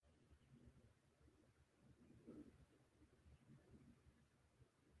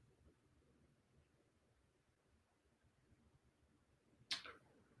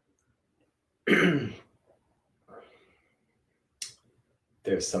There's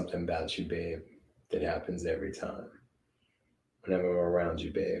something about you, babe, that happens every time. Whenever I'm around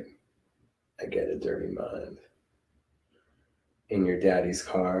you, babe, I get a dirty mind. In your daddy's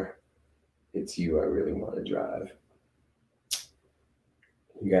car, it's you I really want to drive.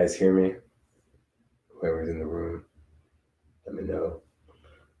 You guys hear me? Whoever's in the room, let me know.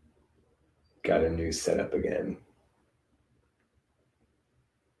 Got a new setup again.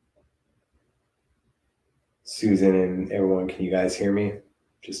 Susan and everyone, can you guys hear me?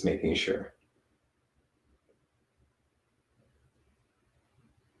 Just making sure.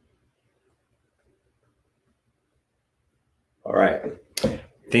 All right.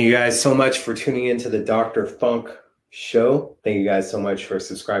 Thank you guys so much for tuning into the Dr. Funk show. Thank you guys so much for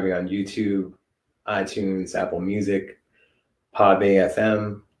subscribing on YouTube, iTunes, Apple Music, Podbay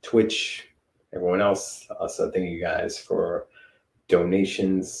FM, Twitch, everyone else. Also, thank you guys for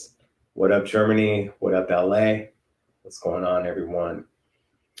donations. What up, Germany? What up, LA? What's going on, everyone?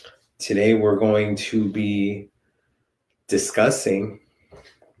 Today, we're going to be discussing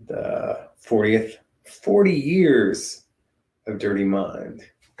the 40 years of Dirty Mind.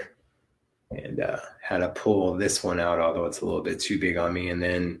 And had to pull this one out, although it's a little bit too big on me. And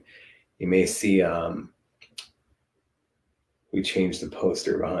then you may see we changed the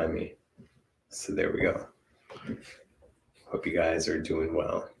poster behind me. So there we go. Hope you guys are doing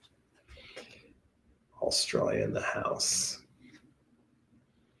well. Australia in the house.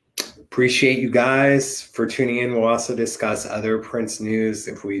 Appreciate you guys for tuning in. We'll also discuss other Prince news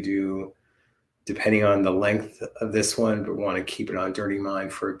if we do, depending on the length of this one, but want to keep it on Dirty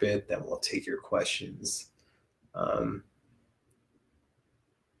Mind for a bit. Then we'll take your questions. Don't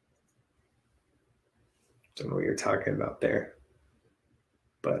know what you're talking about there.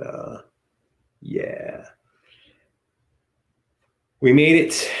 But yeah. We made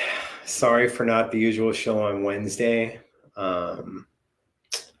it. Sorry for not the usual show on Wednesday.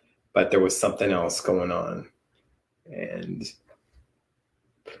 But there was something else going on. And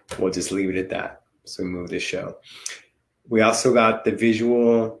we'll just leave it at that. So we moved the show. We also got the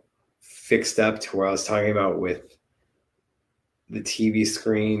visual fixed up to where I was talking about with the TV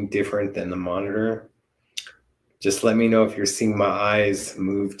screen different than the monitor. Just let me know if you're seeing my eyes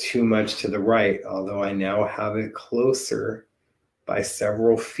move too much to the right, although I now have it closer by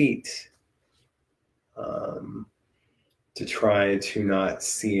several feet to try to not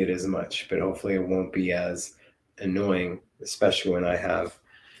see it as much. But hopefully it won't be as annoying, especially when I have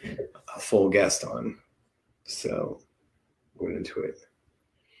a full guest on. So going into it.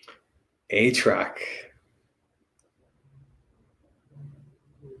 A-Track.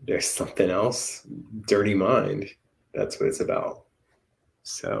 There's something else. Dirty Mind. That's what it's about.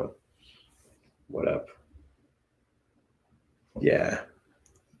 So what up? Yeah.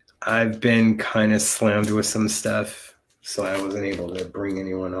 I've been kind of slammed with some stuff, so I wasn't able to bring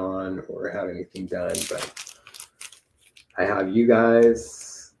anyone on or have anything done, but I have you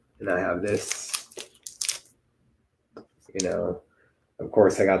guys and I have this. You know, of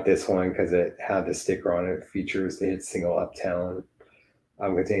course I got this one because it had the sticker on it. It features the hit single Uptown.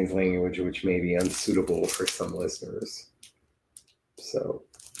 Contains language which may be unsuitable for some listeners. So,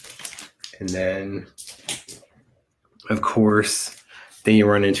 and then of course, then you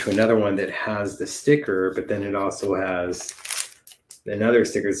run into another one that has the sticker, but then it also has another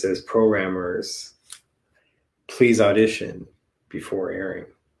sticker that says programmers, please audition before airing.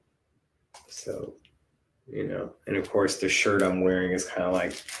 So, you know, and of course the shirt I'm wearing is kind of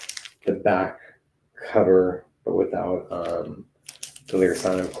like the back cover, but without the lyrics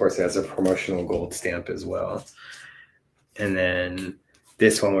on it. Of course, it has a promotional gold stamp as well. And then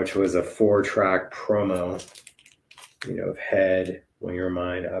this one, which was a 4-track promo, you know, of Head, When You're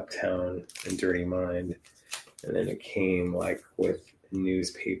Mine, Uptown, and Dirty Mind. And then it came like with a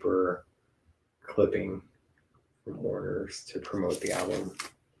newspaper clipping from Warner's to promote the album.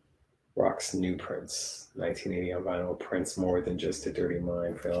 Rock's New Prince, 1980 on vinyl. Prince More Than Just a Dirty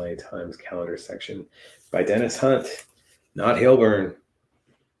Mind for LA Times calendar section by Dennis Hunt, not Hilburn.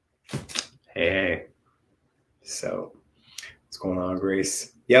 Hey. So, what's going on,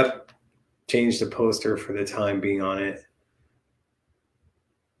 Grace? Yep. Changed the poster for the time being on it.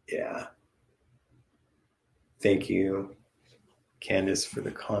 Yeah. Thank you, Candace, for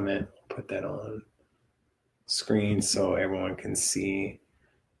the comment. Put that on screen so everyone can see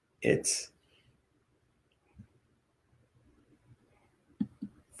it.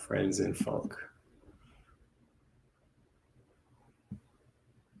 Friends in Funk.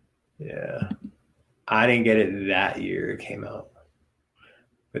 Yeah. I didn't get it that year it came out,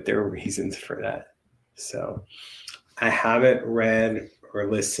 but there were reasons for that. So I haven't read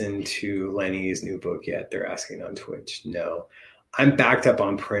or listened to Lenny's new book yet? They're asking on Twitch. No. I'm backed up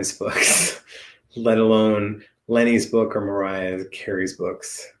on Prince books, let alone Lenny's book or Mariah Carey's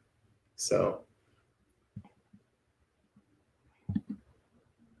books. So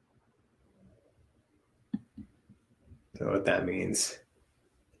don't know what that means.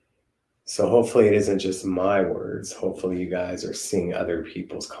 So hopefully it isn't just my words. Hopefully you guys are seeing other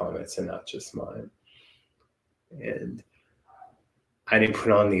people's comments and not just mine. And I didn't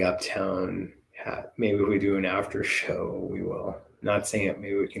put on the Uptown hat. Maybe if we do an after show, we will. Not saying it,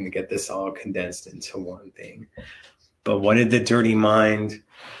 maybe we can get this all condensed into one thing. But what did the Dirty Mind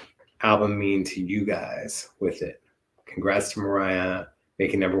album mean to you guys with it? Congrats to Mariah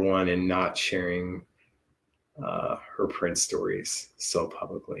making #1 and not sharing her Prince stories so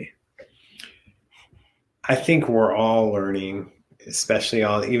publicly. I think we're all learning, especially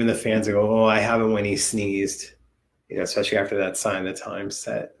even the fans that go, "Oh, I haven't when he sneezed," especially after that Sign of the Times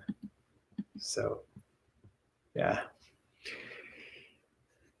set. So, yeah.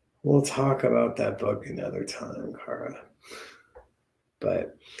 We'll talk about that book another time, Cara.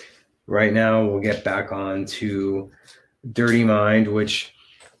 But right now, we'll get back on to Dirty Mind, which,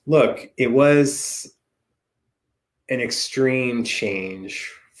 look, it was an extreme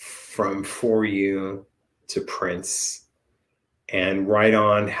change from For You to Prince. And Right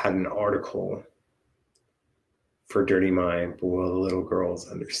On had an article for Dirty Mind, but will the little girls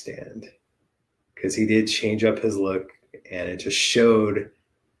understand? Because he did change up his look, and it just showed.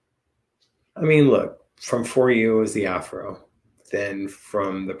 I mean, look, from For You was the afro. Then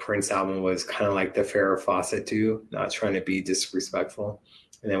from the Prince album was kind of like the Farrah Fawcett do, not trying to be disrespectful.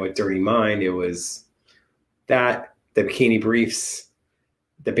 And then with Dirty Mind, it was that, the bikini briefs,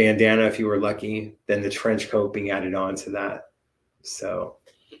 the bandana if you were lucky, then the trench coat being added on to that. So,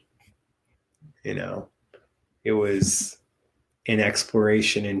 it was an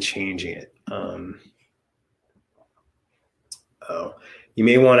exploration in changing it. You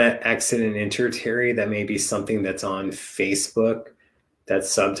may want to exit and enter, Terry. That may be something that's on Facebook that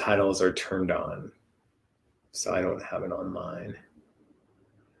subtitles are turned on. So I don't have it on mine.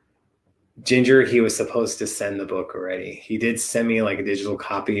 Ginger, he was supposed to send the book already. He did send me like a digital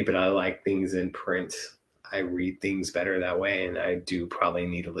copy, but I like things in print. I read things better that way, and I do probably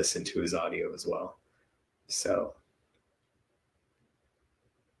need to listen to his audio as well. So,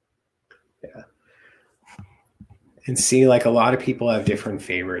 yeah. And see, like a lot of people have different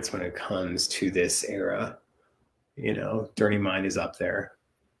favorites when it comes to this era. Dirty Mind is up there.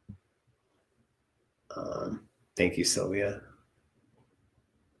 Thank you, Sylvia.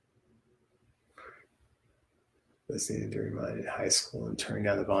 Listening to Dirty Mind in high school and turning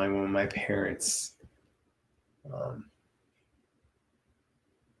down the volume with my parents.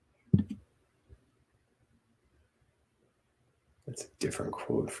 That's a different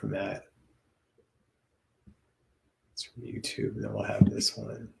quote from that. From YouTube, and then we'll have this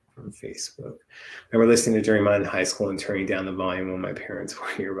one from Facebook. I remember listening to Dirty Mind in high school and turning down the volume when my parents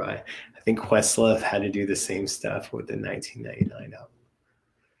were nearby. I think Questlove had to do the same stuff with the 1999 album.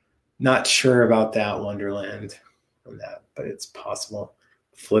 Not sure about that Wonderland on that, but it's possible.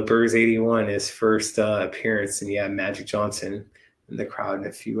 Flippers 81, his first appearance, and Magic Johnson in the crowd and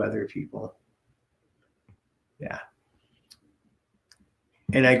a few other people. Yeah.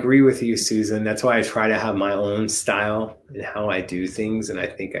 And I agree with you, Susan. That's why I try to have my own style in how I do things. And I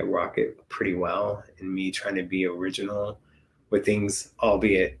think I rock it pretty well in me trying to be original with things,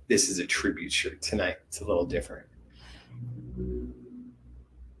 albeit this is a tribute shirt tonight. It's a little different.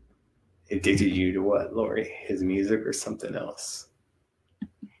 Addicted you to what, Lori? His music or something else?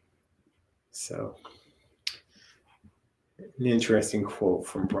 So, an interesting quote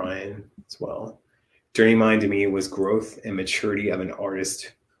from Brian as well. Dirty Mind to me was growth and maturity of an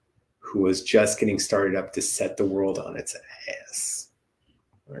artist who was just getting started up to set the world on its ass.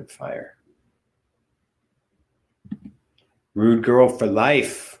 We're on fire. Rude girl for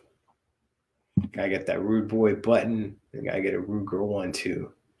life. Gotta get that rude boy button. And gotta get a rude girl one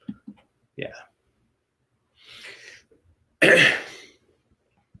too. Yeah.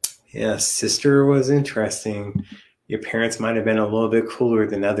 Yeah, Sister was interesting. Your parents might have been a little bit cooler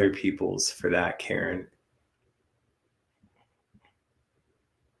than other people's for that, Karen.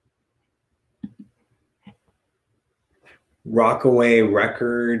 Rockaway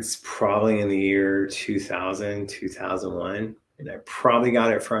Records, probably in the year 2000, 2001. And I probably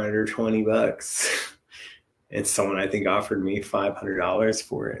got it for under $20. And someone, I think, offered me $500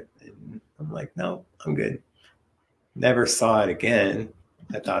 for it. And I'm like, no, I'm good. Never saw it again.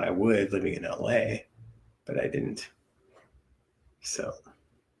 I thought I would living in LA, but I didn't. So,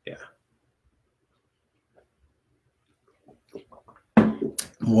 yeah.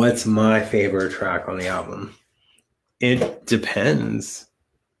 What's my favorite track on the album? It depends.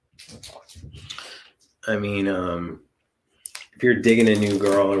 I mean, if you're digging a new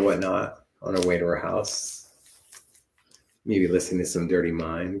girl or whatnot on her way to her house, maybe listen to some Dirty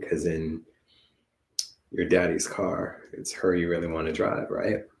Mind, because in your daddy's car, it's her you really want to drive,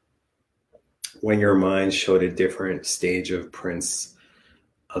 right? When Your Mind showed a different stage of Prince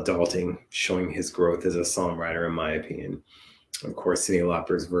adulting, showing his growth as a songwriter, in my opinion. Of course, Cyndi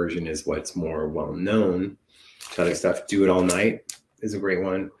Lauper's version is what's more well known. Other stuff, Do It All Night is a great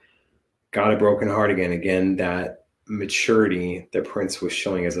one. Got a Broken Heart Again. Again, that maturity that Prince was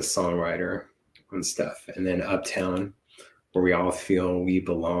showing as a songwriter and stuff. And then Uptown, where we all feel we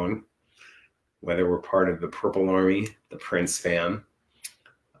belong, whether we're part of the Purple Army, the Prince fam,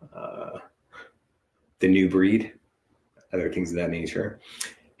 the New Breed, other things of that nature.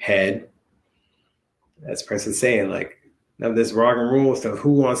 Head, as Prince was saying, like, now this rock and roll stuff,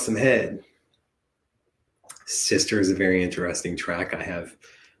 who wants some head? Sister is a very interesting track. I have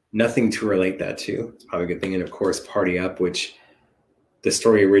nothing to relate that to. It's probably a good thing. And of course, Party Up, which the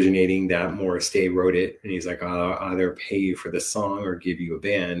story originating that Morris Day wrote it. And he's like, I'll either pay you for the song or give you a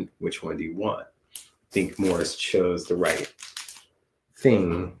band. Which one do you want? I think Morris chose the right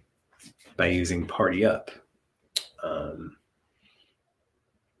thing by using Party Up.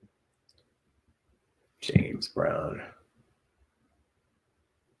 James Brown.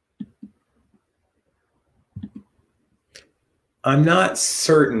 I'm not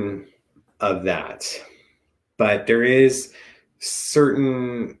certain of that, but there is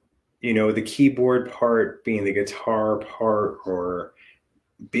certain, the keyboard part being the guitar part, or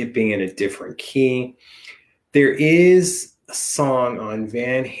it being in a different key. There is a song on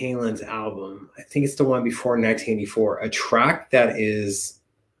Van Halen's album, I think it's the one before 1984, a track that is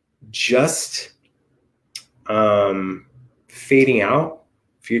just fading out.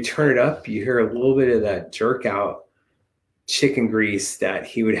 If you turn it up, you hear a little bit of that jerk out chicken grease that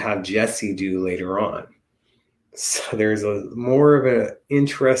he would have Jesse do later on. So there's a more of an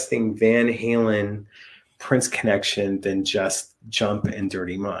interesting Van Halen Prince connection than just Jump and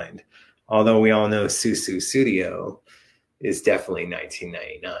Dirty Mind. Although we all know Susu Studio is definitely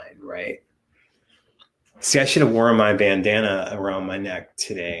 1999, right? See, I should have worn my bandana around my neck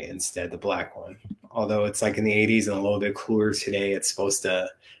today instead, the black one. Although it's like in the 80s and a little bit cooler today, it's supposed to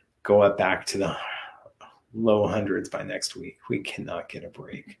go up back to the low hundreds by next week. We cannot get a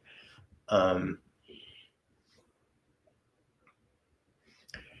break.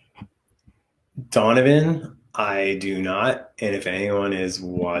 Donovan, I do not. And if anyone is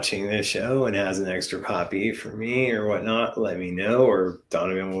watching this show and has an extra copy for me or whatnot, let me know, or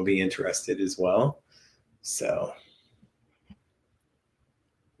Donovan will be interested as well. So,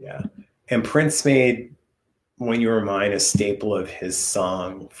 yeah. And Prince made When You Were Mine a staple of his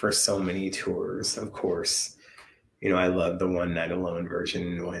song for so many tours, of course. I love the One Night Alone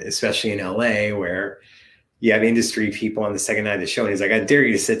version, especially in LA, where you have industry people on the second night of the show, and he's like, I dare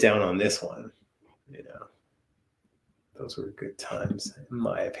you to sit down on this one. Those were good times, in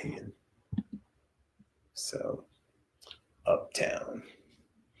my opinion. So, Uptown.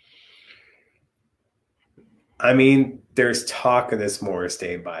 I mean, there's talk of this Morris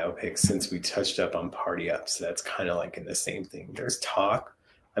Day biopic since we touched up on Party Up, so that's kind of like in the same thing. There's talk.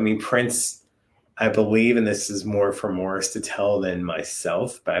 I mean, Prince, I believe, and this is more for Morris to tell than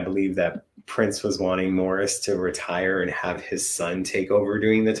myself, but I believe that Prince was wanting Morris to retire and have his son take over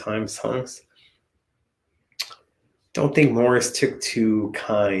doing the time songs. Don't think Morris took too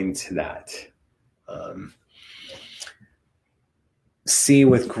kind to that. See,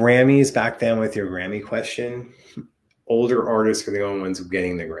 with Grammys back then, with your Grammy question, older artists were the only ones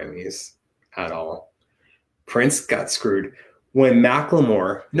getting the Grammys at all. Prince got screwed. When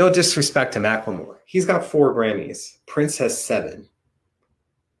Macklemore, no disrespect to Macklemore, he's got 4 Grammys. Prince has 7.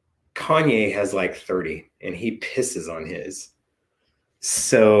 Kanye has like 30, and he pisses on his.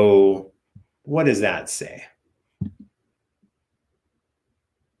 So what does that say?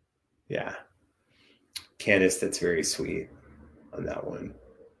 Yeah. Candace, that's very sweet on that one.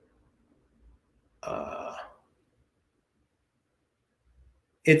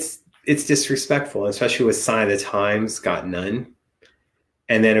 It's disrespectful, especially with Sign of the Times, got none.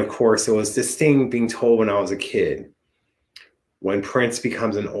 And then, of course, it was this thing being told when I was a kid. When Prince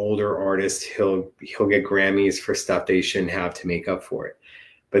becomes an older artist, he'll get Grammys for stuff they shouldn't have to make up for it.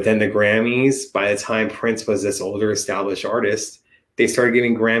 But then the Grammys, by the time Prince was this older established artist, they started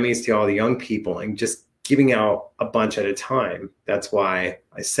giving Grammys to all the young people and just giving out a bunch at a time. That's why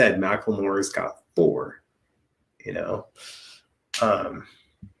I said Macklemore's got 4,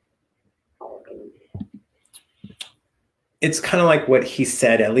 it's kind of like what he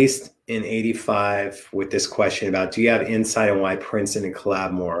said, at least in 85, with this question about, do you have insight on why Prince didn't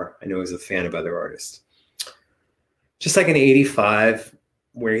collab more? I know he's a fan of other artists. Just like in 85,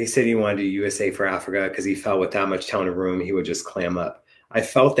 where he said he wanted to do USA for Africa because he felt with that much talent in the room, he would just clam up. I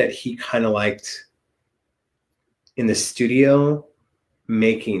felt that he kind of liked in the studio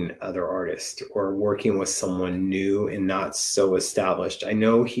making other artists or working with someone new and not so established. I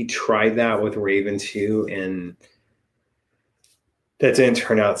know he tried that with Raven too, and that didn't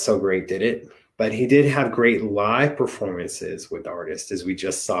turn out so great, did it? But he did have great live performances with artists, as we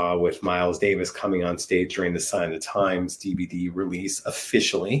just saw with Miles Davis coming on stage during the Sign of the Times DVD release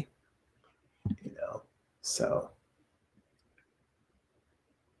officially. You know, so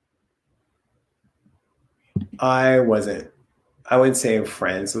I wouldn't say I'm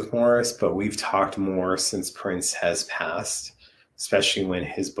friends with Morris, but we've talked more since Prince has passed, especially when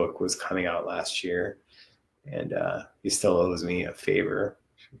his book was coming out last year. And he still owes me a favor.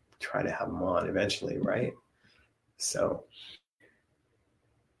 Try to have him on eventually, right? So,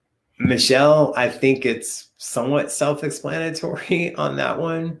 Michelle, I think it's somewhat self-explanatory on that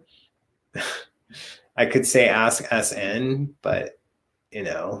one. I could say ask SN, but you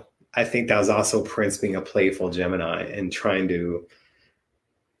know, I think that was also Prince being a playful Gemini and trying to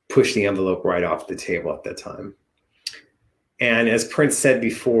push the envelope right off the table at that time. And as Prince said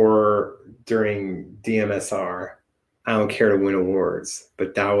before during DMSR, I don't care to win awards,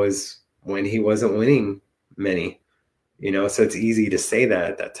 but that was when he wasn't winning many, you know, so it's easy to say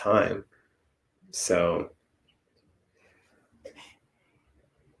that at that time. So,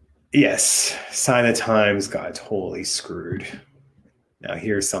 yes, Sign of Times got totally screwed. Now,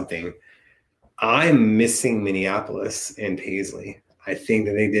 here's something. I'm missing Minneapolis and Paisley. I think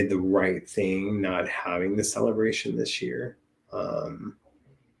that they did the right thing not having the celebration this year.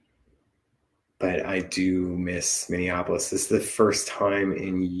 But I do miss Minneapolis. This is the first time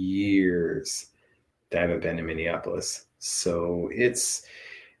in years that I haven't been to Minneapolis. So it's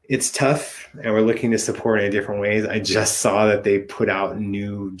tough, and we're looking to support in different ways. I just saw that they put out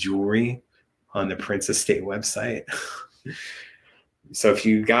new jewelry on the Prince Estate website. So if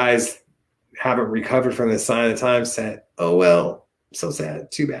you guys haven't recovered from the Sign of the Times set, oh well, so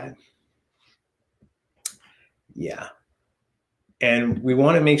sad, too bad. Yeah. And we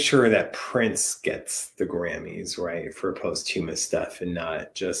want to make sure that Prince gets the Grammys, right, for posthumous stuff and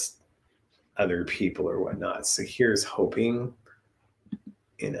not just other people or whatnot. So here's hoping,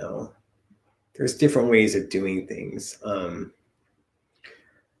 you know, there's different ways of doing things.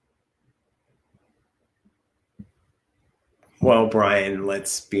 Well, Brian,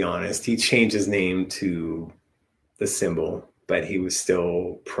 let's be honest, he changed his name to the symbol, but he was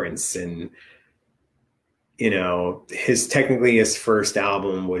still Prince. And you know, technically his first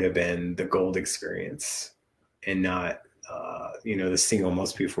album would have been The Gold Experience and not, you know, the single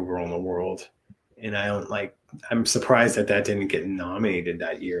Most Beautiful Girl in the World. And I'm surprised that didn't get nominated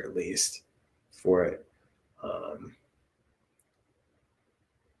that year, at least, for it.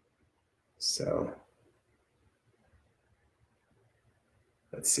 So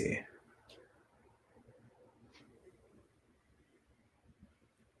let's see.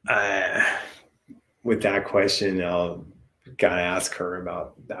 With that question, I'll gotta ask her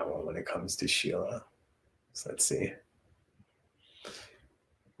about that one when it comes to Sheila. So let's see.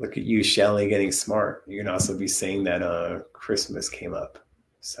 Look at you, Shelly, getting smart. You can also be saying that Christmas came up.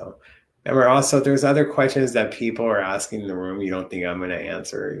 So remember, also, there's other questions that people are asking in the room you don't think I'm going to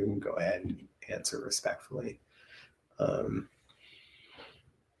answer. You can go ahead and answer respectfully.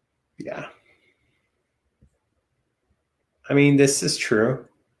 Yeah. I mean, this is true.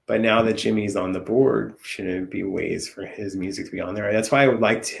 But now that Jimmy's on the board, shouldn't it be ways for his music to be on there? That's why I would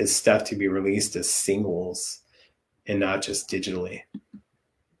like his stuff to be released as singles and not just digitally,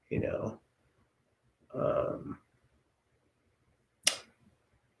 you know.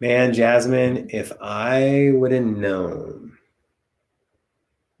 Man, Jasmine, if I would have known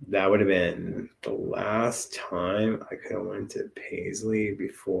that would have been the last time I could have went to Paisley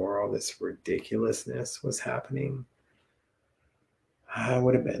before all this ridiculousness was happening, I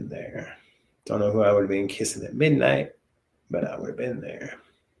would have been there. Don't know who I would have been kissing at midnight, but I would have been there.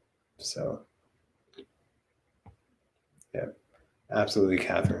 So, yeah, absolutely,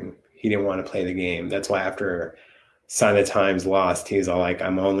 Catherine. He didn't want to play the game. That's why after Sign of the Times lost, he was all like,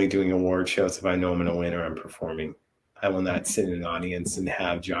 I'm only doing award shows if I know I'm going to win or I'm performing. I will not sit in an audience and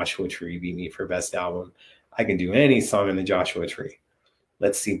have Joshua Tree beat me for best album. I can do any song in the Joshua Tree.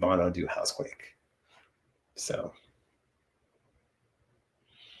 Let's see Bono do Housequake. So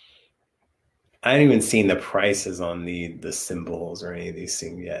I haven't even seen the prices on the symbols or any of these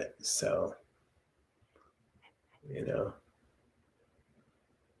things yet. So, you know,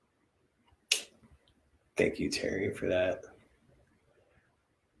 Thank you, Terry, for that.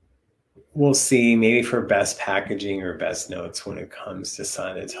 We'll see, maybe for best packaging or best notes when it comes to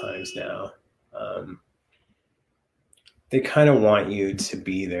Sign of the Times now. They kind of want you to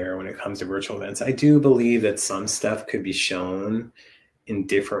be there when it comes to virtual events. I do believe that some stuff could be shown in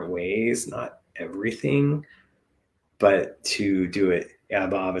different ways, not everything, but to do it, yeah,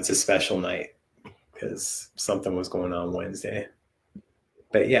 Bob, it's a special night because something was going on Wednesday.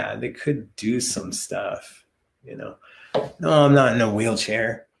 But yeah, they could do some stuff, you know. No, I'm not in a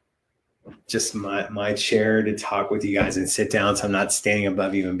wheelchair. Just my chair to talk with you guys and sit down, so I'm not standing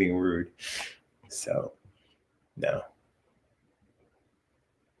above you and being rude. So, no.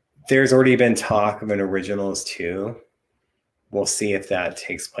 There's already been talk of an originals too. We'll see if that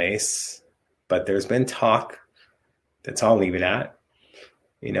takes place. But there's been talk. That's all I'll leave it at.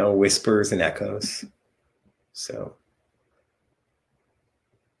 You know, whispers and echoes. So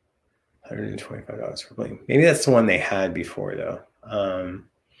 $125 for Bling. Maybe that's the one they had before, though.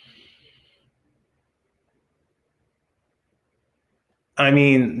 I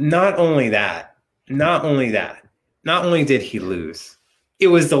mean, not only did he lose, it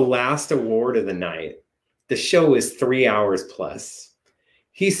was the last award of the night. The show is 3 hours plus.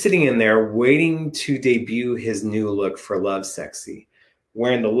 He's sitting in there waiting to debut his new look for Lovesexy,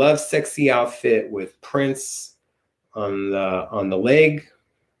 wearing the Lovesexy outfit with Prince on the leg,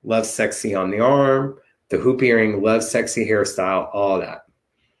 Lovesexy on the arm, the hoop earring, Lovesexy hairstyle, all that.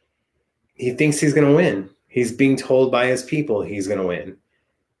 He thinks he's going to win. He's being told by his people he's going to win.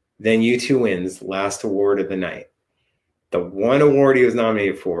 Then U2 wins, last award of the night. The one award he was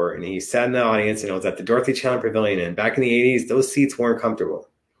nominated for, and he sat in the audience, and it was at the Dorothy Chandler Pavilion. And back in the 80s, those seats weren't comfortable.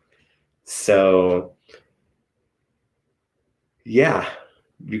 So, yeah,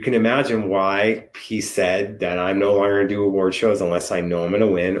 you can imagine why he said that I'm no longer going to do award shows unless I know I'm going to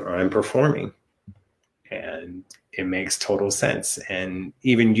win or I'm performing. And it makes total sense. And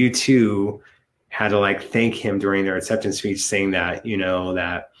even U2 had to thank him during their acceptance speech, saying that,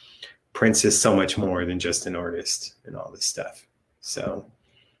 that Prince is so much more than just an artist and all this stuff. So,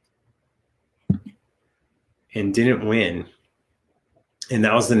 and didn't win. And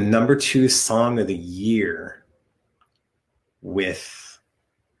that was the number 2 song of the year with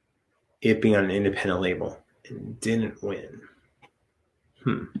it being on an independent label, and didn't win.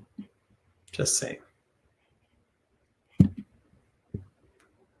 Just saying.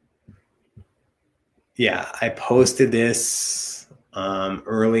 Yeah, I posted this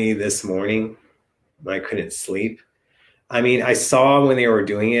early this morning when I couldn't sleep. I mean, I saw when they were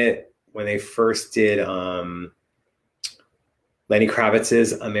doing it, when they first did Lenny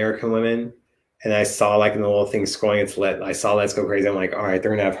Kravitz's American Women, and I saw in the little thing scrolling, I saw Let's Go Crazy. I'm like, all right,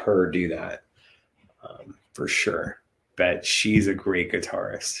 they're gonna have her do that for sure. But she's a great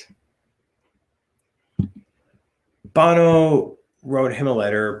guitarist. Bono wrote him a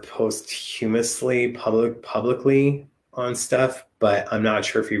letter posthumously, publicly on stuff, but I'm not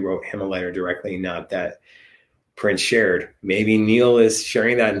sure if he wrote him a letter directly, not that Prince shared. Maybe Neil is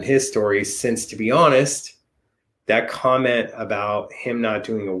sharing that in his story, since, to be honest, that comment about him not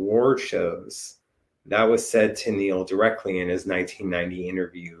doing award shows, that was said to Neil directly in his 1990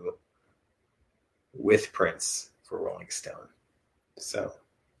 interview with Prince for Rolling Stone. So,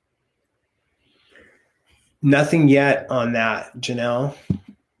 nothing yet on that, Janelle.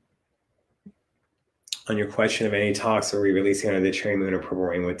 On your question of any talks, are we releasing Under the Cherry Moon or Purple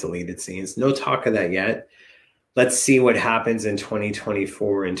Rain with deleted scenes? No talk of that yet. Let's see what happens in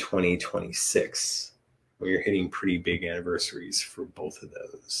 2024 and 2026. We're hitting pretty big anniversaries for both of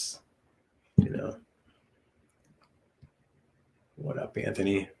those. What up,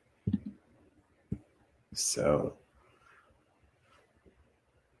 Anthony? So,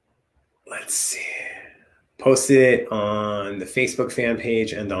 let's see. Posted it on the Facebook fan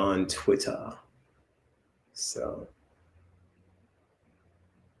page and on Twitter. So,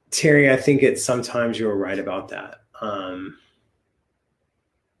 Terry, I think sometimes you were right about that.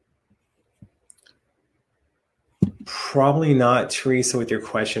 Probably not, Teresa, with your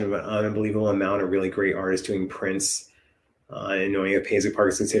question of an unbelievable amount of really great artists doing Prince and knowing that Paisley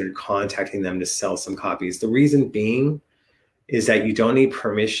Park is considered contacting them to sell some copies. The reason being is that you don't need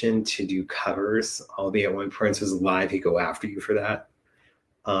permission to do covers, albeit when Prince was alive, he'd go after you for that.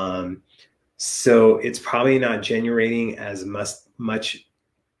 So it's probably not generating as much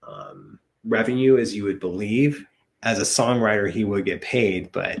revenue as you would believe. As a songwriter, he would get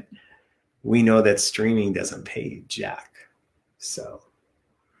paid, but we know that streaming doesn't pay jack. So,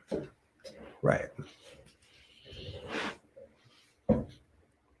 right.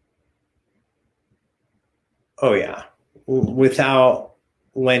 Oh, yeah. Without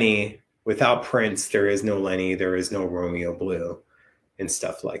Lenny, Without Prince, there is no Lenny, there is no Romeo Blue, and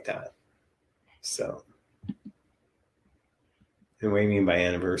stuff like that. So, and what do you mean by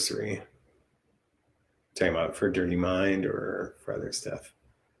anniversary? Talking about for Dirty Mind or for other stuff?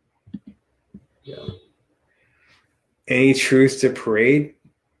 Yeah. Any truth to Parade?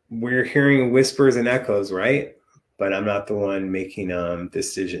 We're hearing whispers and echoes, right? But I'm not the one making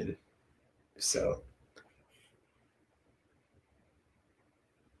decision. So,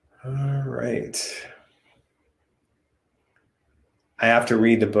 all right. I have to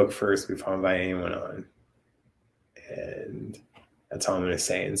read the book first before I invite anyone on. And that's all I'm going to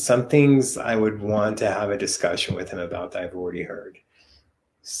say. And some things I would want to have a discussion with him about that I've already heard.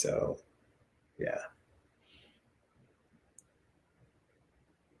 So, yeah.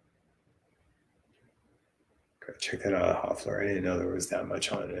 Go check that out, Hoffler. I didn't know there was that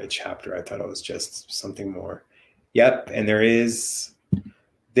much on a chapter. I thought it was just something more. Yep. And there is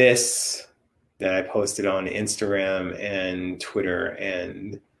this that I posted on Instagram and Twitter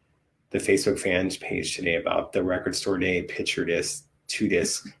and the Facebook fans page today about the Record Store Day picture disc,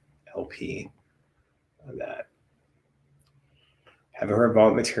 2-disc LP of that. Have you heard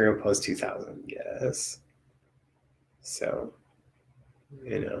Vault Material post 2000? Yes. So,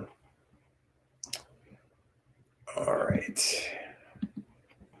 you know. All right.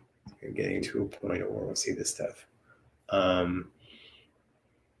 I'm getting to a point where we'll see this stuff.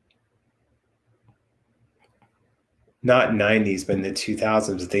 Not 90s, but in the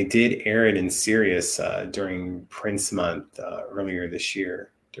 2000s. They did air it in Sirius during Prince Month earlier this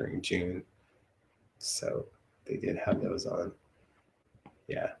year, during June. So they did have those on.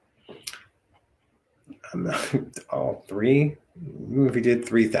 Yeah. I'm not all three. Even if we did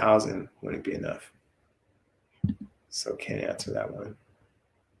 3,000, wouldn't be enough. So can't answer that one.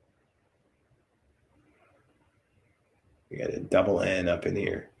 We got a double N up in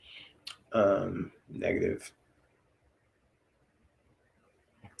here. Negative.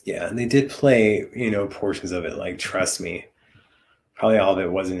 Yeah, and they did play, portions of it, like Trust Me. Probably all of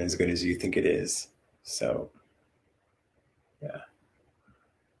it wasn't as good as you think it is. So, yeah.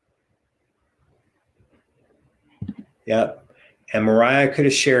 Yep. And Mariah could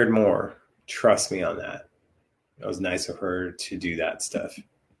have shared more. Trust me on that. It was nice of her to do that stuff.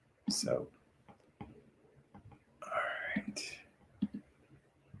 So, all right.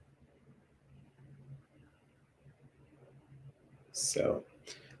 So,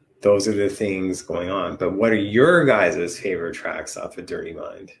 those are the things going on. But what are your guys' favorite tracks off of Dirty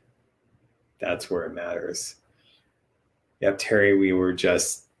Mind? That's where it matters. Yep, Terry, we were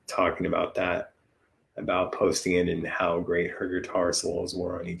just talking about that, about posting it and how great her guitar solos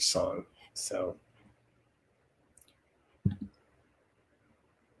were on each song. So,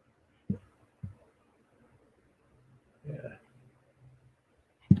 yeah.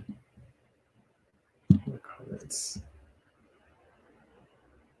 More comments.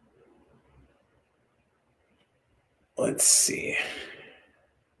 Let's see.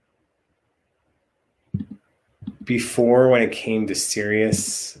 Before, when it came to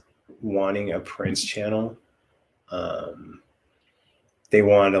Sirius wanting a Prince channel, they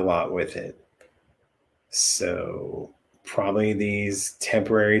wanted a lot with it. So probably these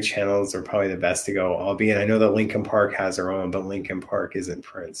temporary channels are probably the best to go, albeit I know that Linkin Park has their own, but Linkin Park isn't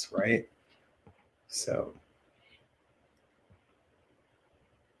Prince, right? So,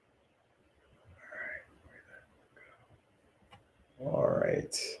 all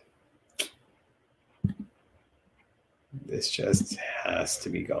right. This just has to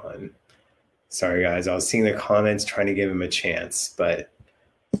be gone. Sorry, guys. I was seeing the comments trying to give him a chance, but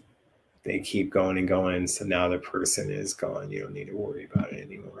they keep going and going. So now the person is gone. You don't need to worry about it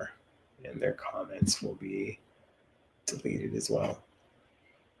anymore. And their comments will be deleted as well.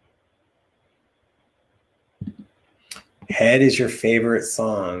 Head is your favorite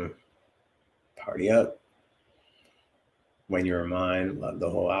song. Party Up. When You Were Mine. Love the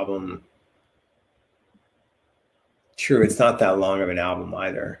whole album. True, it's not that long of an album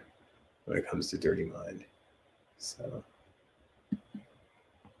either when it comes to Dirty Mind. So,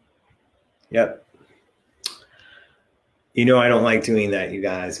 yep. I don't like doing that, you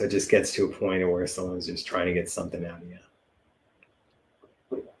guys. So it just gets to a point where someone's just trying to get something out of you.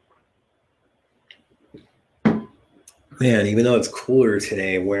 Man, even though it's cooler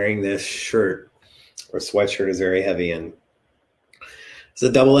today, wearing this shirt or sweatshirt is very heavy, and it's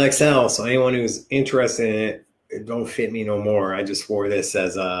a double XL. So anyone who's interested in it, it don't fit me no more. I just wore this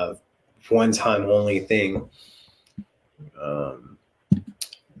as a one-time only thing.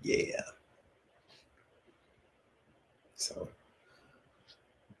 Yeah. So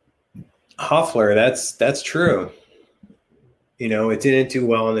Hoffler, that's true. it didn't do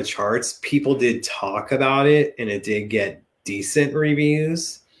well on the charts. People did talk about it, and it did get decent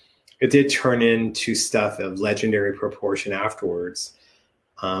reviews. It did turn into stuff of legendary proportion afterwards.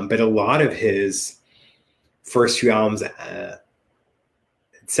 But a lot of his first few albums,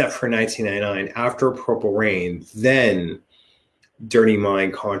 except for 1999, after Purple Rain, then Dirty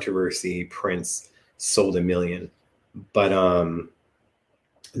Mind, Controversy, Prince sold 1 million. But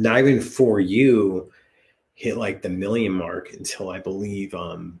not even For You hit like the 1 million mark until I believe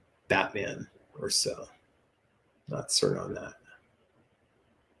Batman or so. Not certain on that.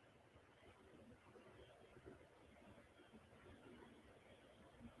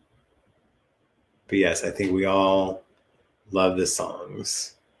 But yes, I think we all love the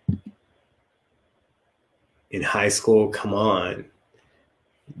songs. In high school, come on.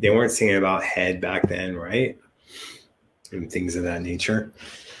 They weren't singing about head back then, right? And things of that nature.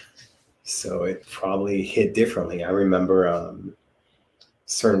 So it probably hit differently. I remember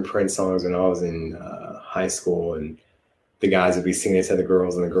certain Prince songs when I was in high school, and the guys would be singing it to the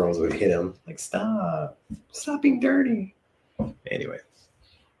girls, and the girls would hit them like, stop being dirty. Anyway,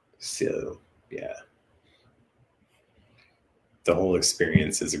 so yeah, the whole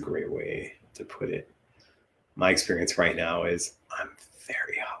experience is a great way to put it. My experience right now is I'm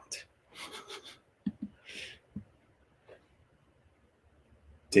very hot.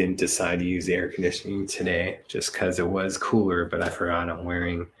 Didn't decide to use air conditioning today just because it was cooler, but I forgot I'm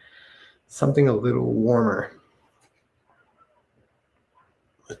wearing something a little warmer.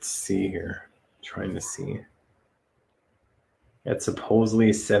 Let's see here. Trying to see. It's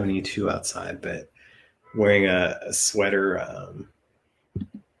supposedly 72 outside, but wearing a sweater,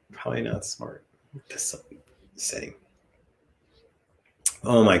 probably not smart. The sun setting.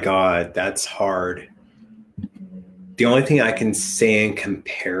 Oh my God, that's hard. The only thing I can say in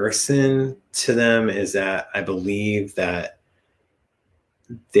comparison to them is that I believe that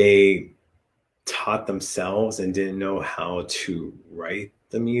they taught themselves and didn't know how to write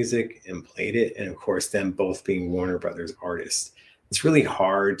the music and played it. And of course, them both being Warner Brothers artists. It's really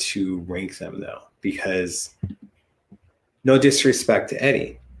hard to rank them though, because no disrespect to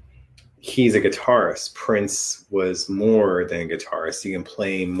Eddie. He's a guitarist. Prince was more than a guitarist. He can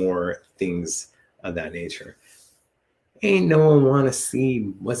play more things of that nature. Ain't no one want to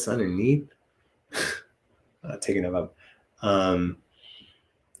see what's underneath. Taking it up.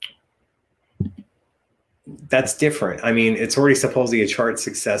 That's different. I mean, it's already supposedly a chart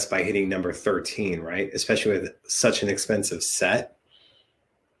success by hitting number 13, right? Especially with such an expensive set,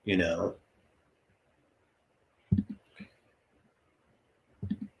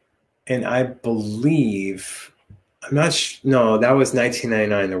 And I believe, I'm not no, that was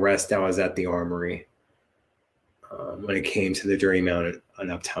 1999. The rest, that was at the Armory. When it came to the Dirty Mountain on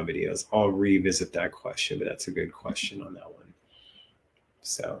Uptown Videos. I'll revisit that question, but that's a good question on that one.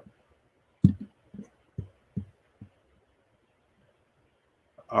 So,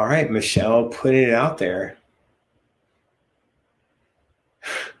 all right, Michelle, putting it out there.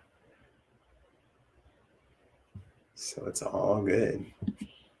 So it's all good.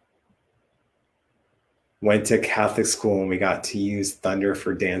 Went to Catholic school and we got to use Thunder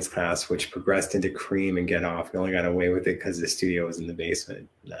for dance class, which progressed into Cream and Get Off. We only got away with it because the studio was in the basement.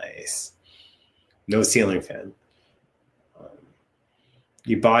 Nice. No ceiling fan.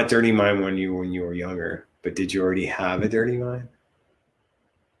 You bought Dirty Mind when you were younger, but did you already have a Dirty Mind?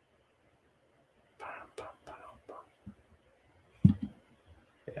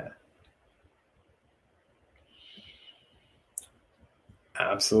 Yeah.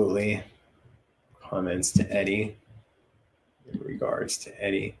 Absolutely. Comments to Eddie in regards to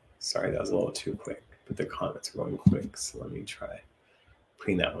Eddie. Sorry, that was a little too quick, but the comments are going quick, so let me try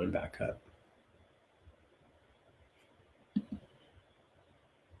putting that one back up.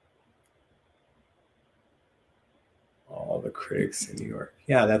 All the critics in New York.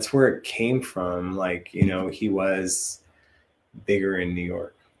 Yeah, that's where it came from. Like, he was bigger in New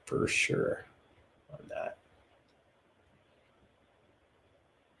York for sure on that.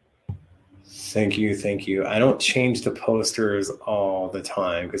 Thank you. I don't change the posters all the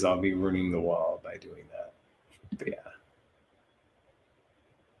time because I'll be ruining the wall by doing that. But yeah.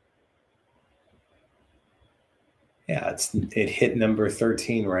 Yeah, it hit number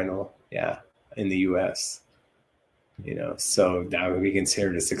 13, Reynold. Yeah, in the US. So that would be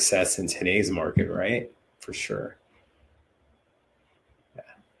considered a success in today's market, right? For sure. Yeah.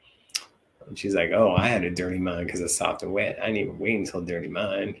 And she's like, oh, I had a Dirty Mind because of Soft and Wet. I didn't even wait until Dirty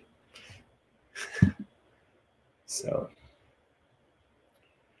Mind. So,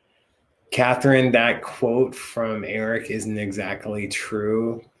 Catherine, that quote from Eric isn't exactly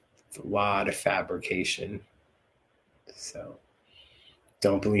true. It's a lot of fabrication. So,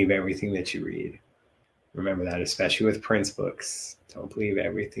 Don't believe everything that you read. Remember that, especially with Prince books. Don't believe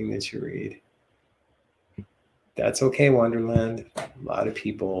everything that you read. That's okay, Wonderland. A lot of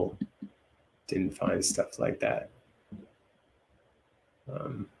people didn't find stuff like that.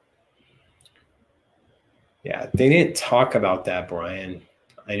 Yeah, they didn't talk about that, Brian.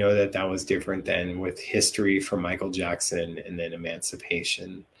 I know that that was different than with History from Michael Jackson and then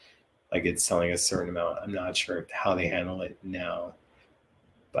Emancipation. Like it's selling a certain amount. I'm not sure how they handle it now,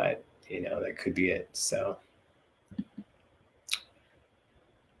 but that could be it. So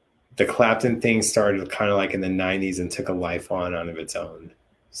the Clapton thing started kind of like in the 90s and took a life on of its own.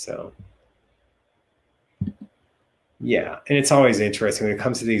 So yeah, and it's always interesting when it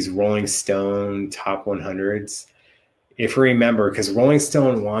comes to these Rolling Stone top 100s. If you remember, because Rolling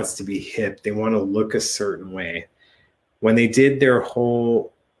Stone wants to be hip, they want to look a certain way. When they did their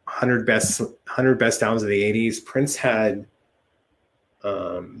whole 100 best albums of the 80s, Prince had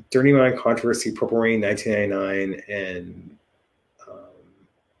Dirty Mind, Controversy, Purple Rain, 1999, and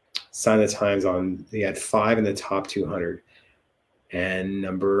Sign of the Times on. He had 5 in the top 200, and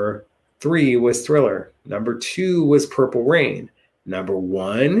number 3 was Thriller. Number 2 was Purple Rain. Number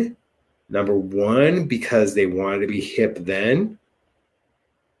one, because they wanted to be hip then,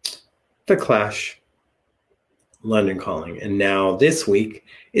 The Clash, London Calling. And now this week,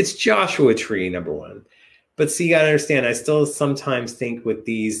 it's Joshua Tree, number 1. But see, you got to understand, I still sometimes think with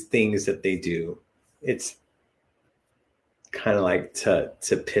these things that they do, it's kind of like to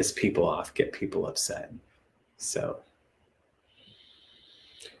piss people off, get people upset. So,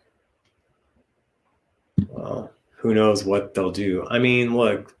 well, who knows what they'll do. I mean,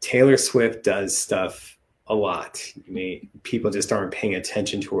 look, Taylor Swift does stuff a lot. People just aren't paying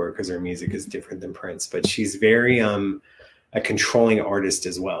attention to her because her music is different than Prince, but she's very a controlling artist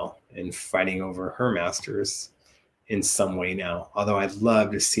as well and fighting over her masters in some way now. Although I'd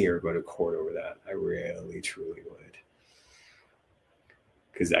love to see her go to court over that. I really, truly would.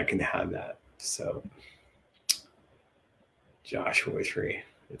 Because I can have that. So Joshua Tree.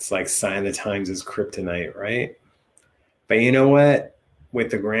 It's like Sign of the Times is kryptonite, right? But you know what?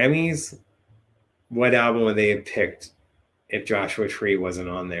 With the Grammys, what album would they have picked if Joshua Tree wasn't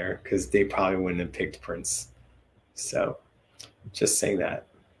on there? Because they probably wouldn't have picked Prince. So just saying that.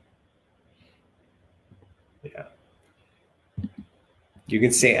 Yeah. You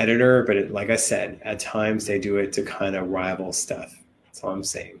can say editor, but like I said, at times they do it to kind of rival stuff. That's all I'm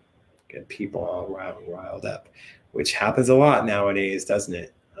saying. Get people all riled up, which happens a lot nowadays, doesn't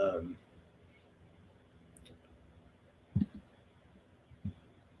it?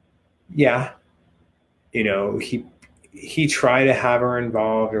 Yeah. He tried to have her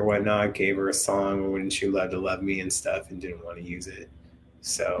involved or whatnot, gave her a song, Wouldn't You Love to Love Me and stuff, and didn't want to use it.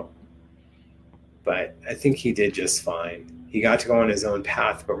 So, but I think he did just fine. He got to go on his own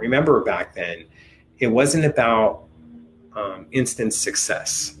path. But remember back then, it wasn't about instant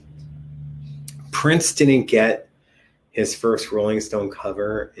success. Prince didn't get his first Rolling Stone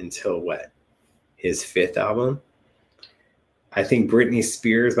cover until what? His 5th album? I think Britney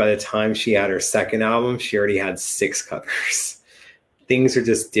Spears, by the time she had her 2nd album, she already had 6 covers. Things are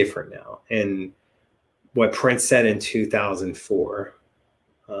just different now. And what Prince said in 2004,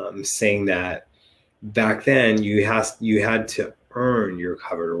 saying that back then you had to earn your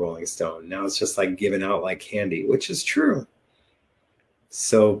cover to Rolling Stone. Now it's just like given out like candy, which is true.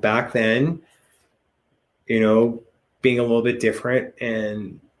 So back then, being a little bit different,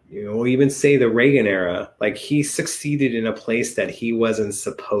 and we'll even say the Reagan era, like he succeeded in a place that he wasn't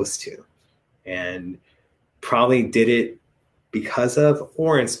supposed to, and probably did it because of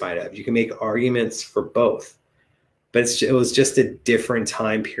or in spite of. You can make arguments for both, but it was just a different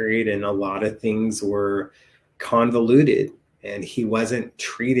time period, and a lot of things were convoluted, and he wasn't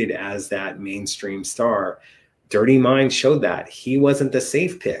treated as that mainstream star. Dirty Mind showed that. He wasn't the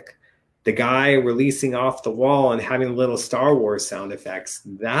safe pick. The guy releasing Off the Wall and having little Star Wars sound effects,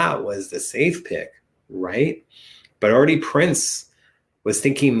 that was the safe pick, right? But already Prince was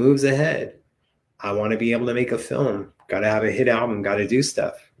thinking moves ahead. I want to be able to make a film. Got to have a hit album. Got to do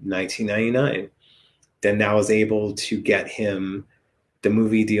stuff. 1999. Then that was able to get him the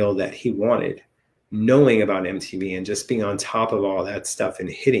movie deal that he wanted, knowing about MTV and just being on top of all that stuff and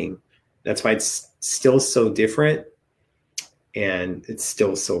hitting. That's why it's still so different. And it's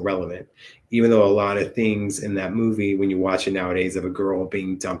still so relevant, even though a lot of things in that movie, when you watch it nowadays, of a girl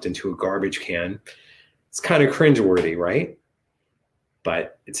being dumped into a garbage can, it's kind of cringeworthy, right?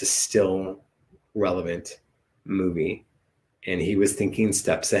 But it's a still relevant movie. And he was thinking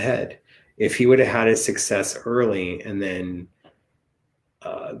steps ahead. If he would have had his success early and then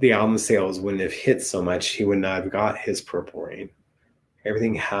the album sales wouldn't have hit so much, he would not have got his Purple Rain.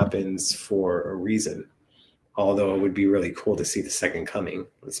 Everything happens for a reason. Although it would be really cool to see the second coming.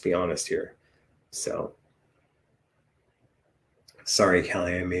 Let's be honest here. So, sorry,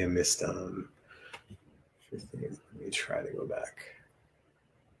 Kelly, I may have missed. Let me try to go back.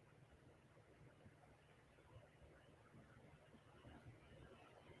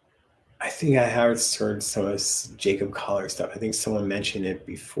 I think I have heard some of Jacob Collar stuff. I think someone mentioned it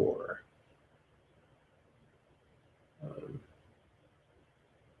before.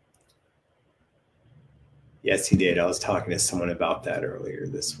 Yes, he did. I was talking to someone about that earlier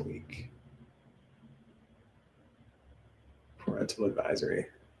this week. Parental advisory.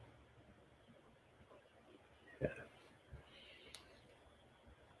 Yeah.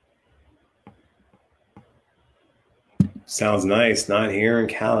 Sounds nice. Not here in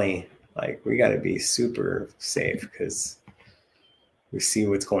Cali. Like, we got to be super safe because we see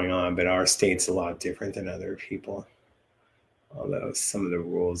what's going on, but our state's a lot different than other people. Although some of the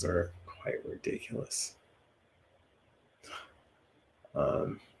rules are quite ridiculous.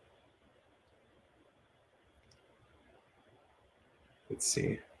 Let's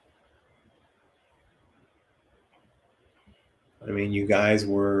see. I mean, you guys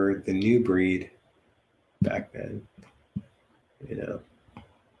were the new breed back then, you know.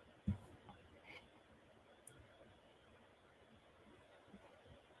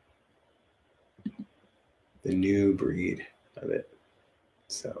 The new breed of it.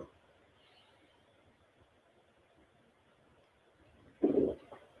 So.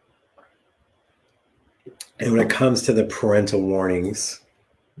 And when it comes to the parental warnings,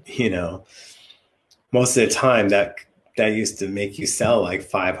 you know, most of the time that used to make you sell like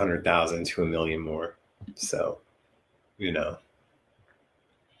 500,000 to 1 million more. So, you know.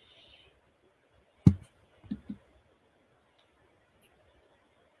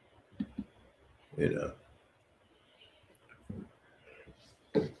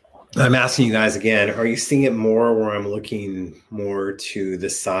 I'm asking you guys again, are you seeing it more where I'm looking more to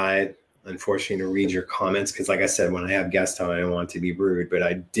the side, unfortunately, to read your comments? Because like I said, when I have guests on, I don't want to be rude, but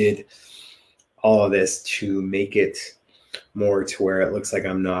I did all of this to make it more to where it looks like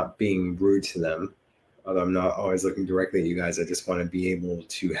I'm not being rude to them. Although I'm not always looking directly at you guys. I just want to be able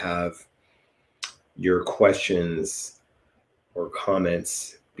to have your questions or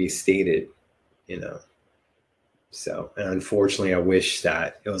comments be stated, you know. So, and unfortunately, I wish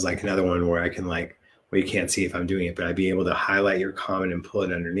that it was like another one where I can well, you can't see if I'm doing it, but I'd be able to highlight your comment and pull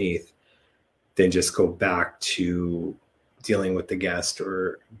it underneath, then just go back to dealing with the guest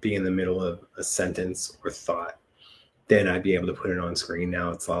or be in the middle of a sentence or thought. Then I'd be able to put it on screen.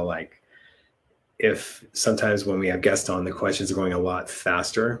 Now it's all like, if sometimes when we have guests on, the questions are going a lot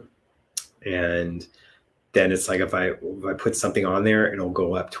faster. And then it's like, if I put something on there, it'll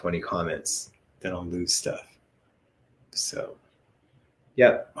go up 20 comments, then I'll lose stuff. So,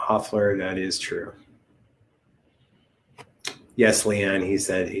 yep, Hoffler, that is true. Yes, Leanne, he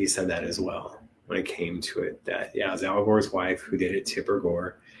said that as well when it came to it. That it was Al Gore's wife who did it, Tipper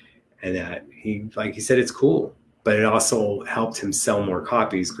Gore, and that he said it's cool, but it also helped him sell more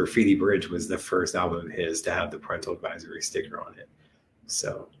copies. Graffiti Bridge was the first album of his to have the parental advisory sticker on it.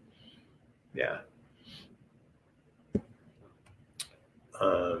 So, yeah.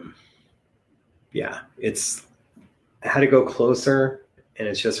 Yeah, I had to go closer, and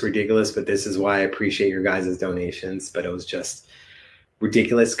it's just ridiculous, but this is why I appreciate your guys' donations. But it was just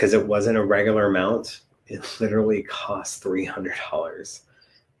ridiculous because it wasn't a regular amount. It literally cost $300,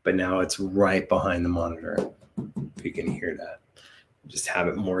 but now it's right behind the monitor. If you can hear that. Just have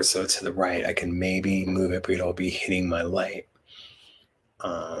it more so to the right. I can maybe move it, but it'll be hitting my light.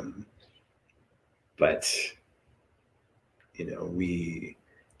 But, you know, we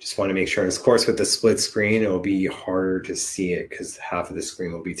just want to make sure, of course, with the split screen, it'll be harder to see it because half of the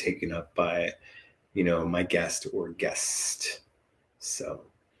screen will be taken up by, you know, my guest or guest. So,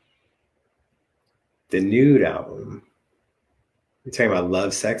 the Nude album. You're talking about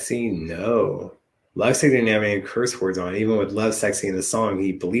Love Sexy? No. Love Sexy didn't have any curse words on it. Even with Love Sexy in the song,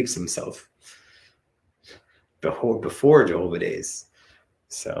 he believes himself. Before Jehovah Days.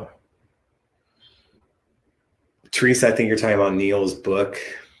 So, Teresa, I think you're talking about Neil's book.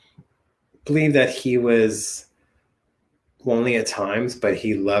 I believe that he was lonely at times, but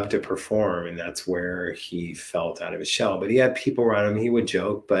he loved to perform, and that's where he felt out of his shell. But he had people around him. He would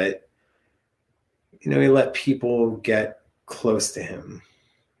joke, but, you know, he let people get close to him.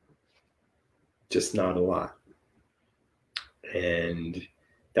 Just not a lot. And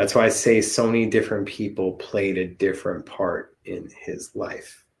that's why I say so many different people played a different part in his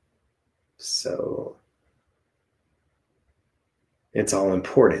life. So it's all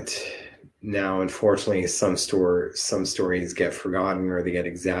important. now, unfortunately, some stories get forgotten or they get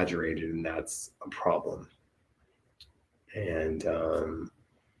exaggerated, and that's a problem. And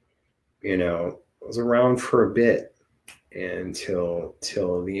it was around for a bit until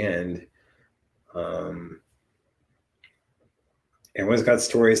till the end. Everyone's got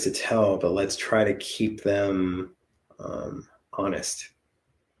stories to tell, but let's try to keep them honest.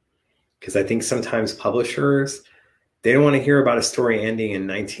 Because I think sometimes publishers, they don't want to hear about a story ending in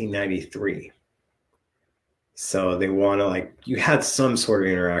 1993. So they want to, like, you had some sort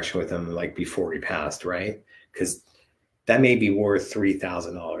of interaction with them like before he passed, right? Because that may be worth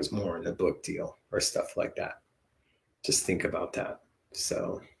 $3,000 more in the book deal or stuff like that. Just think about that.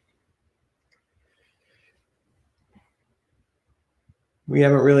 So we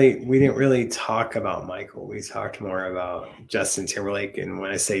didn't really talk about Michael. We talked more about Justin Timberlake. And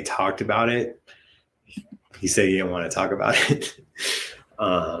when I say talked about it, he said he didn't want to talk about it.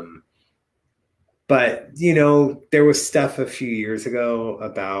 But, there was stuff a few years ago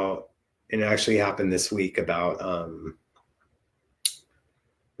about, and it actually happened this week, about,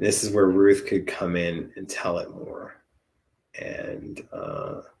 this is where Ruth could come in and tell it more. And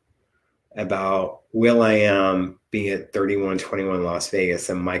about will.i.am being at 3121 Las Vegas,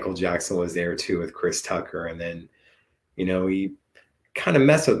 and Michael Jackson was there too with Chris Tucker. And then, he kind of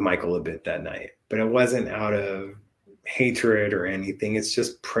messed with Michael a bit that night, but it wasn't out of hatred or anything. It's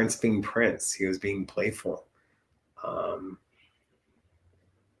just Prince being Prince. He was being playful.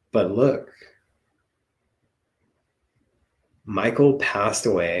 But look, Michael passed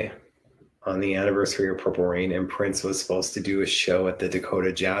away on the anniversary of Purple Rain, and Prince was supposed to do a show at the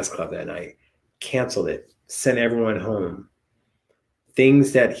Dakota Jazz Club that night. Canceled it, sent everyone home.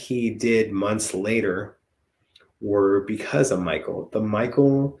 Things that he did months later were because of Michael. The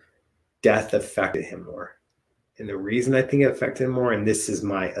Michael death affected him more. And the reason I think it affected him more, and this is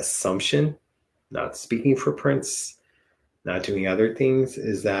my assumption, not speaking for Prince, not doing other things,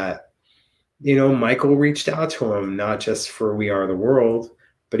 is that, Michael reached out to him, not just for We Are the World,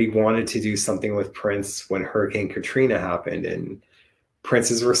 but he wanted to do something with Prince when Hurricane Katrina happened. And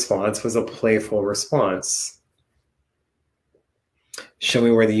Prince's response was a playful response. Show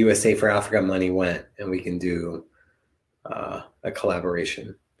me where the USA for Africa money went, and we can do a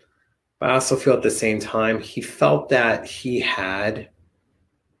collaboration. But I also feel at the same time, he felt that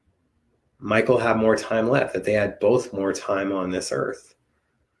Michael had more time left, that they had both more time on this earth.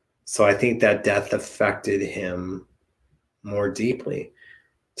 So I think that death affected him more deeply.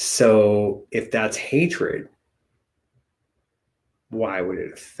 So if that's hatred, why would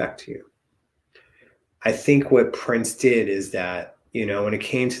it affect you? I think what Prince did is that, when it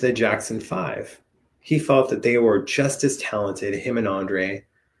came to the Jackson 5, he felt that they were just as talented, him and Andre,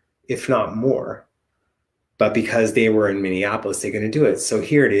 if not more. But because they were in Minneapolis, they're going to do it. So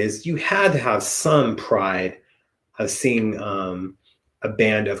here it is. You had to have some pride of seeing a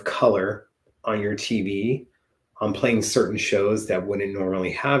band of color on your TV, on playing certain shows that wouldn't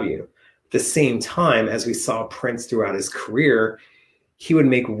normally have you. At the same time, as we saw Prince throughout his career, he would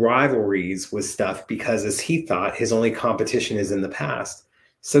make rivalries with stuff because, as he thought, his only competition is in the past.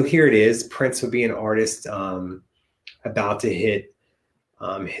 So here it is. Prince would be an artist about to hit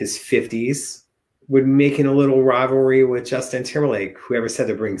his 50s, would making a little rivalry with Justin Timberlake. Whoever said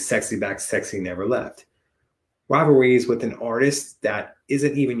to bring sexy back, sexy never left. Rivalries with an artist that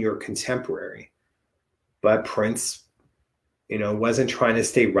isn't even your contemporary. But Prince, wasn't trying to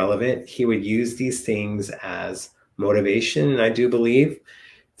stay relevant. He would use these things as motivation. And I do believe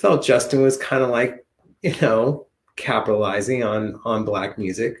felt Justin was kind of like, capitalizing on Black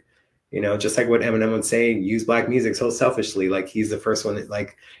music. Just like what Eminem would say, use Black music so selfishly. Like, he's the first one that,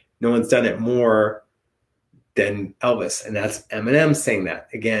 like, no one's done it more than Elvis. And that's Eminem saying that.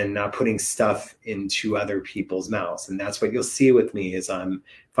 Again, not putting stuff into other people's mouths. And that's what you'll see with me is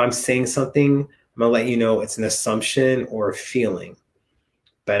if I'm saying something, I'm going to let you know it's an assumption or a feeling.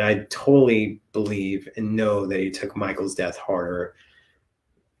 But I totally believe and know that he took Michael's death harder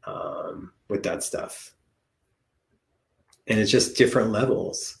with that stuff. And it's just different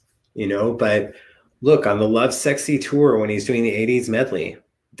levels, But look, on the Love Sexy tour, when he's doing the 80s medley,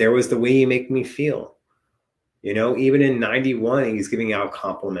 there was The Way You Make Me Feel. Even in 91, he's giving out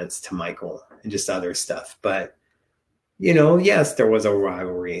compliments to Michael and just other stuff. But, yes, there was a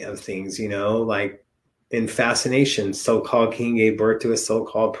rivalry of things, like in Fascination, so-called king gave birth to a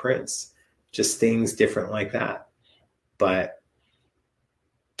so-called prince. Just things different like that. But,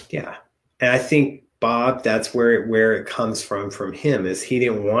 yeah. And I think, Bob, that's where it comes from him, is he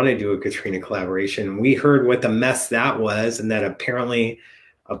didn't want to do a Katrina collaboration. We heard what the mess that was, and that apparently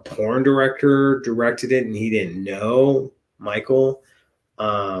a porn director directed it and he didn't know, Michael.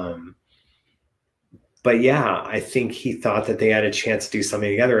 But yeah, I think he thought that they had a chance to do something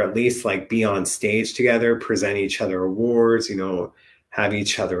together, at least like be on stage together, present each other awards, have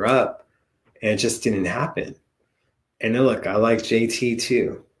each other up. And it just didn't happen. And then look, I like JT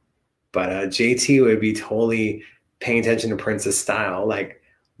too, but JT would be totally paying attention to Prince's style. Like,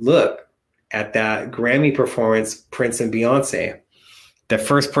 look at that Grammy performance, Prince and Beyonce. The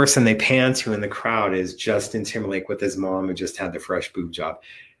first person they pan to in the crowd is Justin Timberlake with his mom who just had the fresh boob job.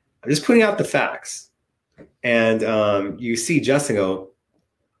 I'm just putting out the facts. And you see Justin go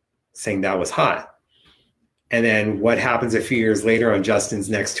saying that was hot. And then what happens a few years later on Justin's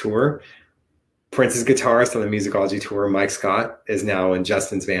next tour? Prince's guitarist on the Musicology tour, Mike Scott, is now in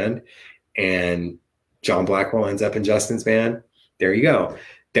Justin's band. And John Blackwell ends up in Justin's band. There you go.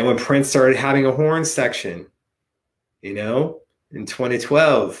 Then when Prince started having a horn section, in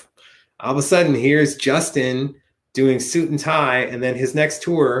 2012, all of a sudden here's Justin doing suit and tie. And then his next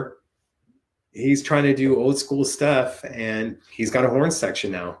tour, he's trying to do old school stuff and he's got a horn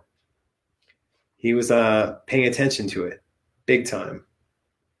section now. He was paying attention to it big time.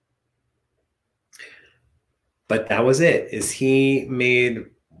 But that was it, is he made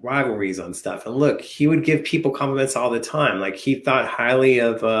rivalries on stuff. And look, he would give people compliments all the time. Like he thought highly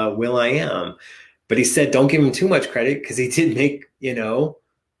of will.i.am, but he said, don't give him too much credit because he did make,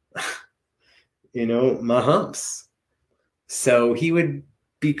 my humps. So he would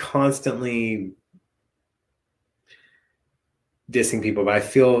be constantly dissing people, but I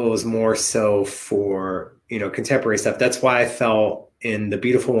feel it was more so for, contemporary stuff. That's why I felt in the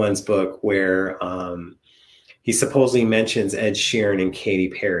Beautiful Ones book where he supposedly mentions Ed Sheeran and Katy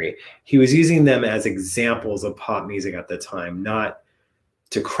Perry. He was using them as examples of pop music at the time, not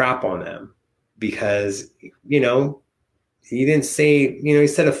to crap on them because, he didn't say, he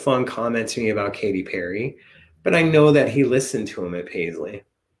said a fun comment to me about Katy Perry, but I know that he listened to him at Paisley,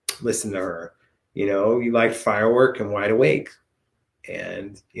 listened to her, you liked Firework and Wide Awake.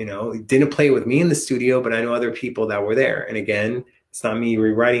 And, he didn't play it with me in the studio, but I know other people that were there. And again, it's not me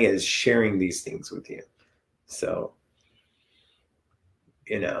rewriting it, it's sharing these things with you. So,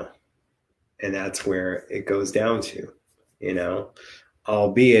 and that's where it goes down to,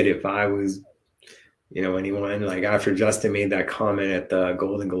 albeit if I was, anyone like after Justin made that comment at the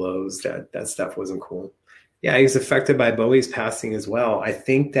Golden Globes, that stuff wasn't cool. Yeah, he was affected by Bowie's passing as well. I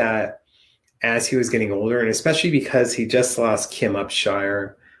think that as he was getting older, and especially because he just lost Kim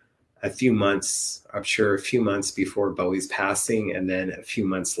Upshire a few months before Bowie's passing, and then a few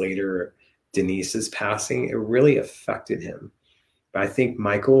months later, Denise's passing, it really affected him. But I think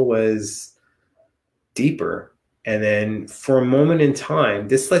Michael was deeper. And then for a moment in time,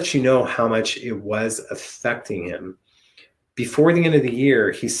 this lets you know how much it was affecting him. Before the end of the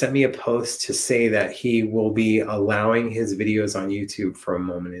year, he sent me a post to say that he will be allowing his videos on YouTube for a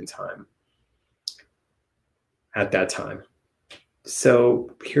moment in time at that time.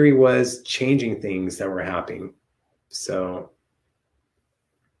 So here he was changing things that were happening. So,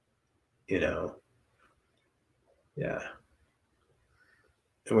 yeah.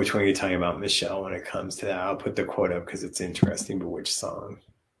 And which one are you talking about, Michelle, when it comes to that? I'll put the quote up because it's interesting, but which song?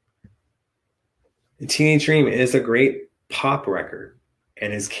 The Teenage Dream is a great pop record.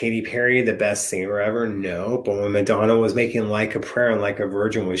 And is Katy Perry the best singer ever? No. But when Madonna was making Like a Prayer and Like a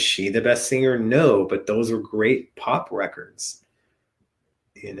Virgin, was she the best singer? No. But those were great pop records.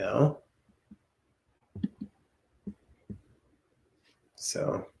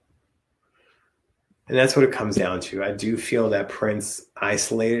 So, and that's what it comes down to. I do feel that Prince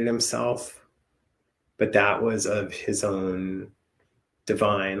isolated himself, but that was of his own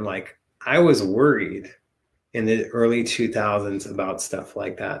divine. Like, I was worried in the early 2000s about stuff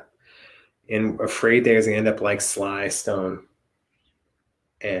like that and afraid they was going to end up like Sly Stone.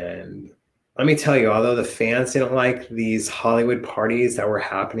 And let me tell you, although the fans didn't like these Hollywood parties that were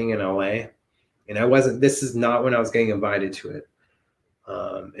happening in LA, and this is not when I was getting invited to it.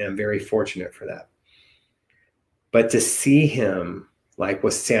 And I'm very fortunate for that. But to see him like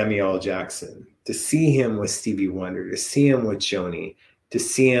with Samuel L. Jackson, to see him with Stevie Wonder, to see him with Joni, to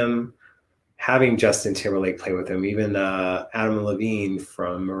see him having Justin Timberlake play with him, even Adam Levine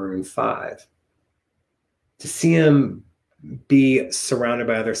from Maroon 5, to see him be surrounded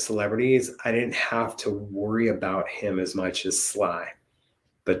by other celebrities, I didn't have to worry about him as much as Sly.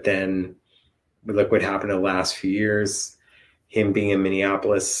 But then look what happened in the last few years, him being in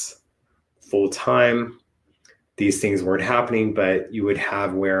Minneapolis full time. These things weren't happening, but you would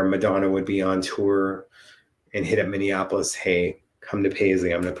have where Madonna would be on tour and hit up Minneapolis. Hey, come to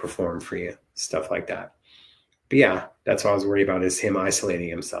Paisley. I'm going to perform for you. Stuff like that. But yeah, that's what I was worried about, is him isolating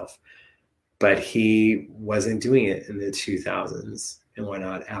himself. But he wasn't doing it in the 2000s. and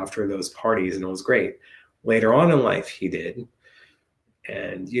whatnot after those parties, and it was great. Later on in life, he did.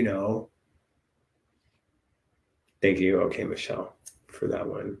 And, thank you. Okay, Michelle, for that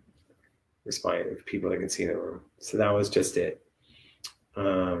one. Responding to people that can see in the room. So that was just it.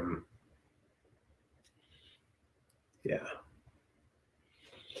 Yeah.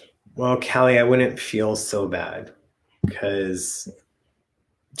 Well, Callie, I wouldn't feel so bad because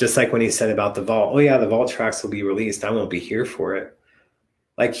just like when he said about the vault, oh yeah, the vault tracks will be released. I won't be here for it.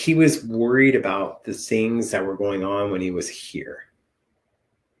 Like he was worried about the things that were going on when he was here.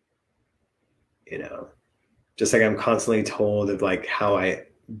 Just like I'm constantly told of like how I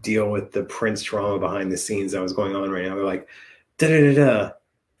deal with the Prince drama behind the scenes that was going on right now. They're like, da-da-da-da.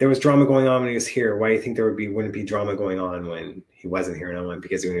 There was drama going on when he was here. Why do you think wouldn't be drama going on when he wasn't here? And I went,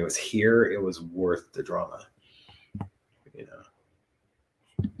 because when he was here, it was worth the drama.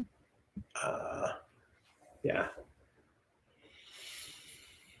 Yeah.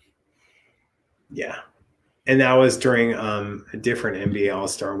 Yeah. And that was during a different NBA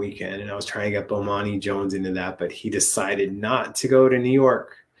All-Star weekend. And I was trying to get Bomani Jones into that, but he decided not to go to New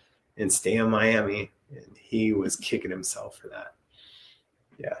York and stay in Miami. And he was kicking himself for that.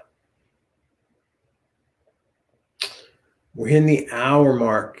 Yeah. We're in the hour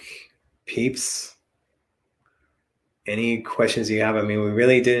mark, peeps. Any questions you have? I mean, we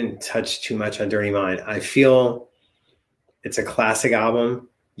really didn't touch too much on Dirty Mind. I feel it's a classic album.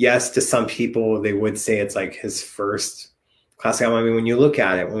 Yes, to some people, they would say it's like his first classic album. I mean, when you look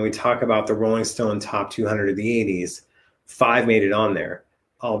at it, when we talk about the Rolling Stone top 200 of the 80s, 5 made it on there.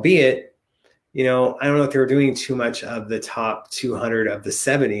 Albeit, I don't know if they were doing too much of the top 200 of the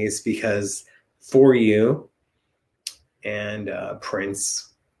 70s because For You and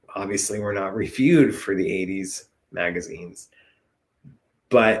Prince obviously were not reviewed for the 80s magazines.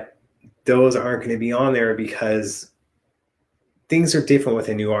 But those aren't going to be on there because things are different with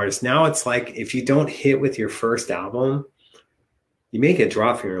a new artist. Now it's like if you don't hit with your first album, you may get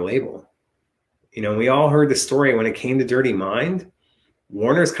dropped from your label. We all heard the story when it came to Dirty Mind.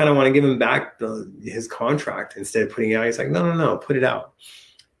 Warner's kind of want to give him back his contract instead of putting it out. He's like, no, put it out.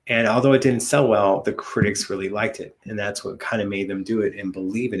 And although it didn't sell well, the critics really liked it. And that's what kind of made them do it and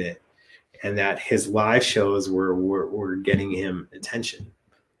believe in it. And that his live shows were getting him attention.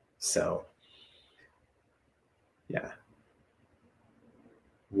 So, yeah.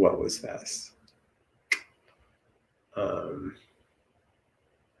 What was best?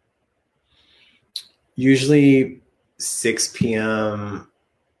 Usually 6 p.m.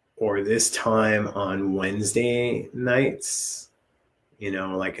 or this time on Wednesday nights,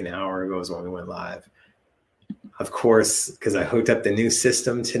 like an hour ago is when we went live. Of course, because I hooked up the new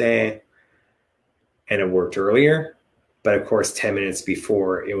system today and it worked earlier. But of course, 10 minutes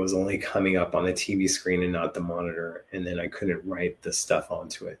before, it was only coming up on the TV screen and not the monitor. And then I couldn't write the stuff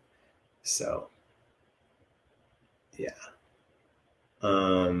onto it. So, yeah.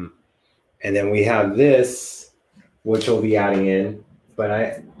 And then we have this, which we'll be adding in.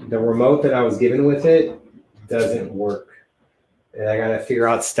 But the remote that I was given with it doesn't work. And I got to figure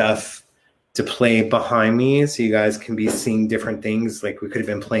out stuff to play behind me so you guys can be seeing different things. Like we could have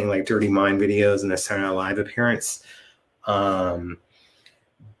been playing like Dirty Mind videos and a Saturday Night Live appearance. But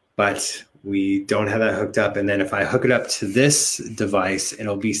we don't have that hooked up. And then if I hook it up to this device,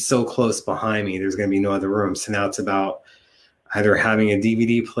 it'll be so close behind me, there's going to be no other room. So now it's about either having a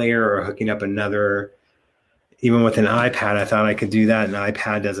DVD player or hooking up another. Even with an iPad, I thought I could do that. An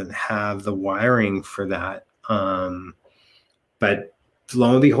iPad doesn't have the wiring for that. But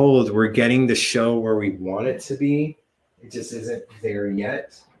lo and behold, we're getting the show where we want it to be. It just isn't there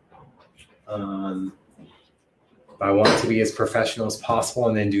yet. I want to be as professional as possible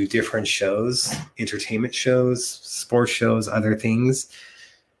and then do different shows, entertainment shows, sports shows, other things.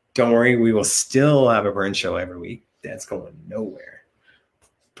 Don't worry, we will still have a burn show every week. That's going nowhere.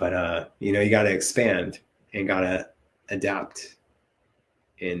 But, you got to expand and got to adapt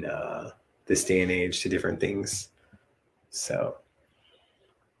in this day and age to different things. So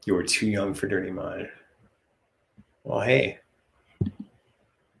you were too young for Dirty Mind. Well, hey.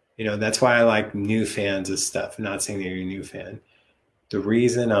 That's why I like new fans of stuff. I'm not saying that you're a new fan. The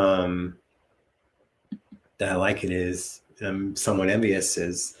reason that I like it is, I'm somewhat envious,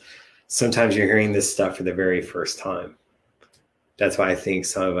 is sometimes you're hearing this stuff for the very first time. That's why I think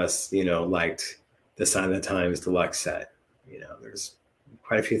some of us, liked the Sign of the Times deluxe set. There's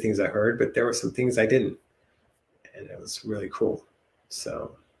quite a few things I heard, but there were some things I didn't. And it was really cool.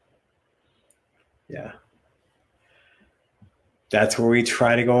 So, yeah. That's where we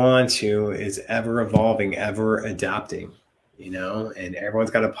try to go on to, is ever evolving, ever adapting, and everyone's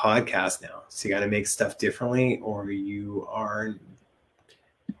got a podcast now. So you got to make stuff differently or you are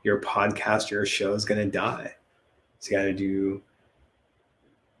your podcast, your show is going to die. So you got to do,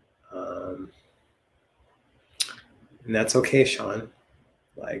 and that's okay, Sean.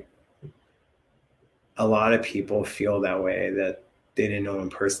 Like, a lot of people feel that way, that they didn't know him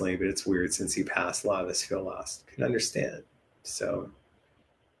personally, but it's weird since he passed. A lot of us feel lost. Can understand. So,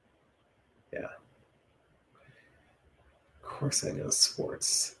 yeah. Of course, I know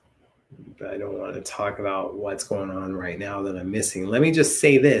sports, but I don't want to talk about what's going on right now that I'm missing. Let me just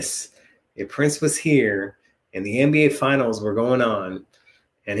say this. If Prince was here and the NBA finals were going on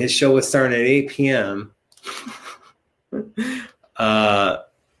and his show was starting at 8 p.m.,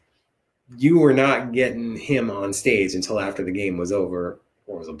 you were not getting him on stage until after the game was over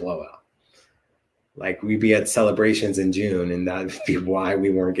or was a blowout. Like, we'd be at celebrations in June, and that'd be why we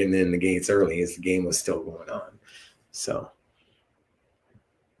weren't getting in the gates early, is the game was still going on. So,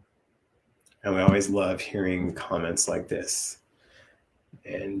 and we always love hearing comments like this.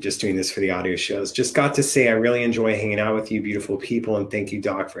 And just doing this for the audio shows. Just got to say, I really enjoy hanging out with you, beautiful people. And thank you,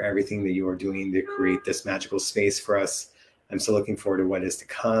 Doc, for everything that you are doing to create this magical space for us. I'm still looking forward to what is to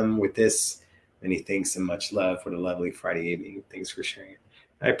come with this. Many thanks and much love for the lovely Friday evening. Thanks for sharing.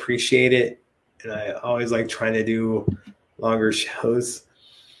 I appreciate it. And I always like trying to do longer shows.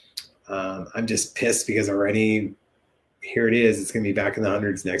 I'm just pissed because already here it is. It's going to be back in the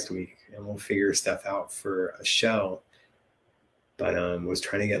hundreds next week. And we'll figure stuff out for a show. But was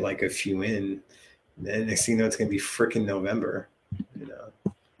trying to get like a few in. And then next thing you know, it's going to be freaking November. You know,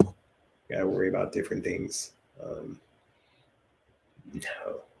 got to worry about different things.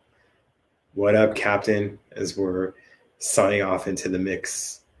 No. What up, Captain? As we're signing off into the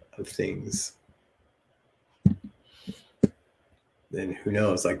mix of things. Then who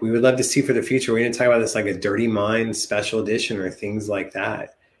knows? Like, we would love to see for the future. We're going to talk about this like a Dirty Mind special edition or things like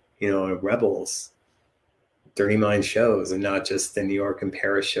that. You know, Rebels. Dirty Mind shows, and not just the New York and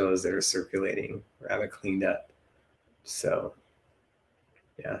Paris shows that are circulating or have it cleaned up. So,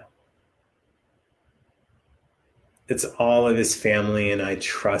 yeah. It's all of his family, and I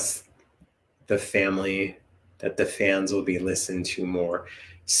trust the family that the fans will be listened to more.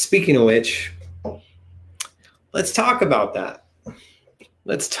 Speaking of which, let's talk about that.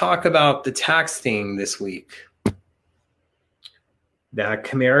 Let's talk about the tax thing this week. That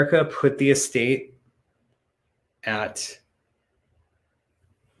Comerica put the estate at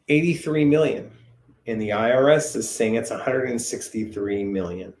 $83 million, and the IRS is saying it's $163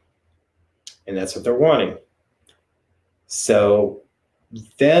 million, and that's what they're wanting. So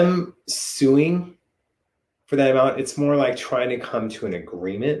them suing for that amount, it's more like trying to come to an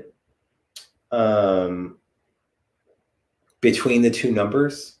agreement between the two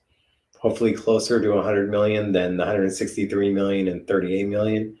numbers, hopefully closer to 100 million than the 163 million and 38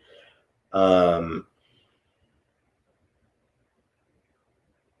 million.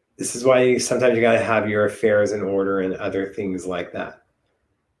 This is why sometimes you got to have your affairs in order and other things like that.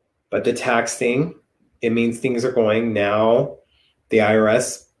 But the tax thing, it means things are going. Now, the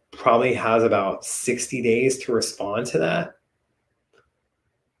IRS probably has about 60 days to respond to that.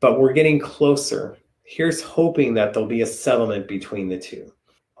 But we're getting closer. Here's hoping that there'll be a settlement between the two.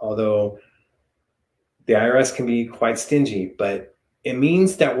 Although the IRS can be quite stingy, but it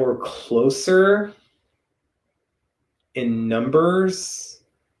means that we're closer in numbers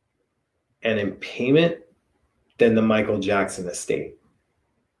and in payment than the Michael Jackson estate.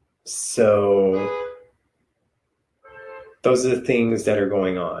 So those are the things that are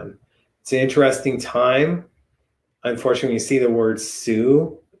going on. It's an interesting time. Unfortunately, when you see the word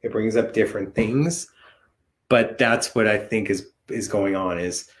sue, it brings up different things. But that's what I think is going on,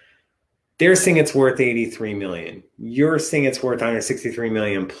 is they're saying it's worth 83 million. You're saying it's worth 163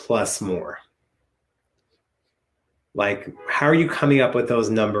 million plus more. Like, how are you coming up with those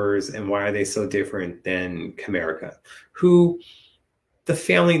numbers, and why are they so different than Comerica, who the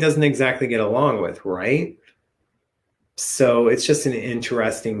family doesn't exactly get along with, right? So it's just an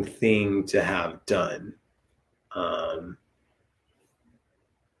interesting thing to have done.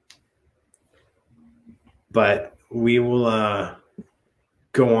 But we will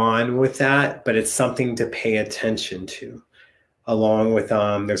go on with that, but it's something to pay attention to. Along with,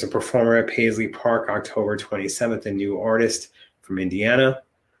 there's a performer at Paisley Park, October 27th, a new artist from Indiana.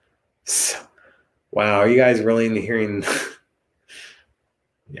 So, wow, are you guys really into hearing?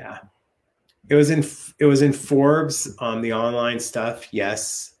 Yeah. It was in Forbes, the online stuff.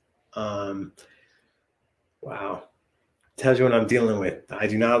 Yes. Wow. Tells you what I'm dealing with. I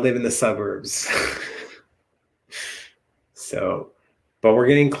do not live in the suburbs. So, but we're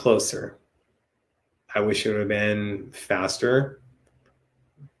getting closer. I wish it would have been faster,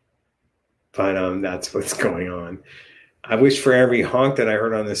 but that's what's going on. I wish for every honk that I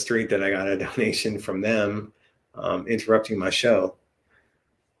heard on the street that I got a donation from them, interrupting my show.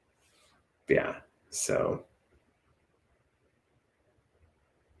 Yeah, so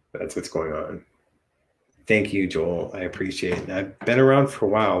that's what's going on. Thank you, Joel. I appreciate it. I've been around for a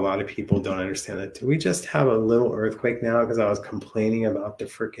while. A lot of people don't understand that. Do we just have a little earthquake now because I was complaining about the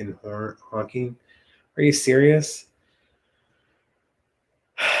freaking horn honking? Are you serious?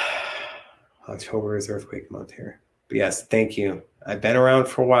 October is earthquake month here. But yes, thank you. I've been around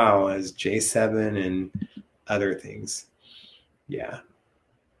for a while as J7 and other things. Yeah.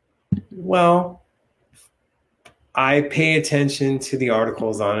 Well, I pay attention to the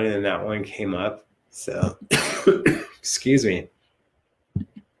articles on it, and that one came up. So, excuse me.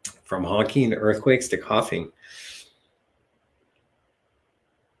 From honking to earthquakes to coughing.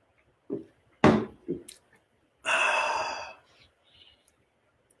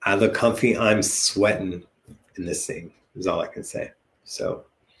 I look comfy. I'm sweating in this thing, is all I can say. So,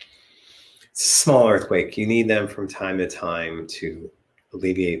 it's a small earthquake. You need them from time to time to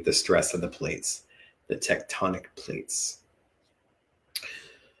alleviate the stress of the plates, the tectonic plates.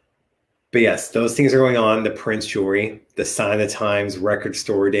 But yes, those things are going on. The Prince jewelry, the Sign of the Times, Record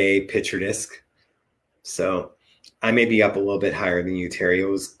Store Day, picture disc. So I may be up a little bit higher than you, Terry. It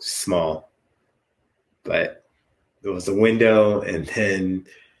was small, but it was a window and then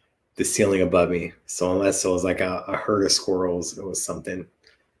the ceiling above me. So unless it was like a herd of squirrels, it was something.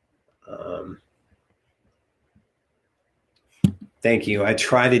 Thank you. I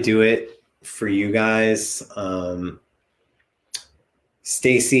try to do it for you guys.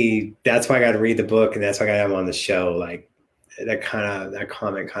 Stacy, that's why I got to read the book, and that's why I got to have him on the show. Like that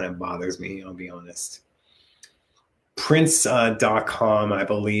comment kind of bothers me. I'll be honest. Prince.com, I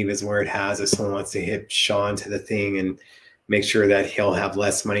believe, is where it has. If someone wants to hit Sean to the thing and make sure that he'll have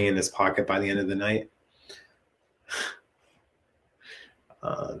less money in his pocket by the end of the night.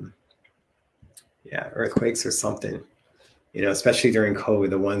 Yeah, earthquakes or something. You know, especially during COVID,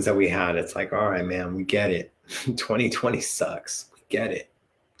 the ones that we had, it's like, all right, man, we get it. 2020 sucks. We get it.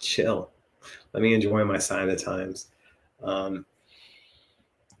 Chill. Let me enjoy my Sign of the Times.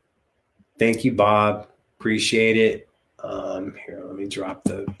 Thank you, Bob. Appreciate it. Here, let me drop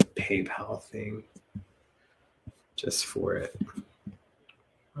the PayPal thing just for it.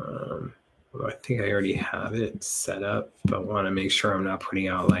 I think I already have it set up, but I want to make sure I'm not putting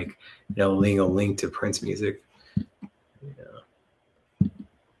out like no legal link to Prince music. Yeah.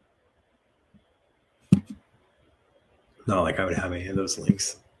 Not like I would have any of those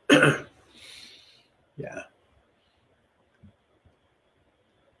links. Yeah.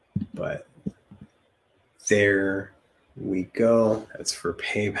 But there we go. That's for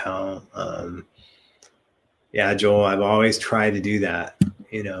PayPal. Yeah, Joel, I've always tried to do that.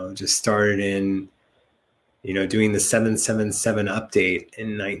 You know, just started in, you know, doing the 777 update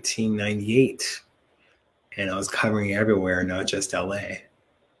in 1998. And I was covering everywhere, not just LA.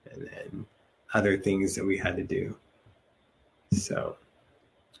 And then other things that we had to do. So,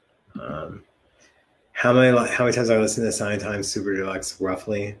 how many times I listened to Sign of the Times Super Deluxe?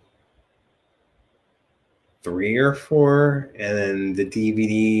 Roughly 3 or 4, and then the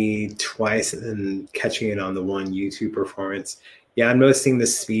DVD twice, and then catching it on the one YouTube performance. Yeah, I'm noticing the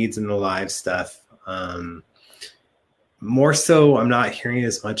speeds and the live stuff. More so, I'm not hearing it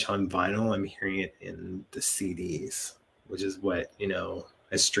as much on vinyl. I'm hearing it in the CDs, which is what, you know,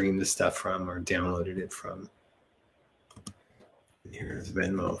 I streamed the stuff from or downloaded it from. Here's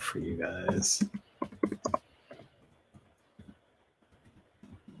Venmo for you guys.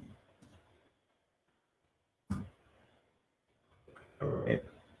 All right.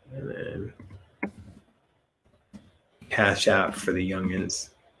 And then Cash App for the youngins.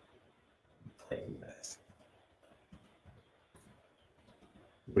 Playing this.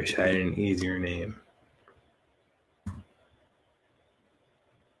 Wish I had an easier name.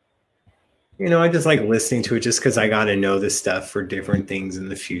 You know, I just like listening to it just because I got to know this stuff for different things in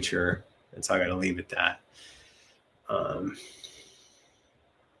the future. And so I got to leave it that.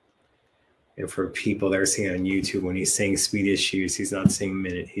 And for people that are seeing on YouTube, when he's saying speed issues, he's not saying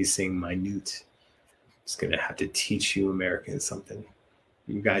minute, he's saying minute. It's going to have to teach you Americans something.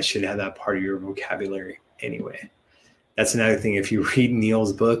 You guys should have that part of your vocabulary anyway. That's another thing. If you read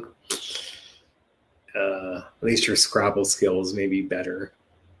Neil's book, at least your Scrabble skills may be better.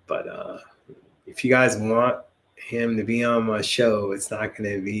 But if you guys want him to be on my show, it's not going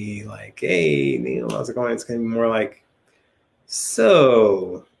to be like, hey, Neil, how's it going? It's going to be more like,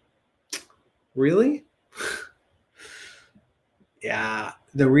 so, really? Yeah.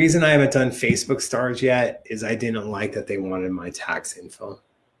 The reason I haven't done Facebook stars yet is I didn't like that they wanted my tax info.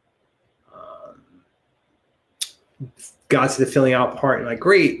 got to the filling out part and like,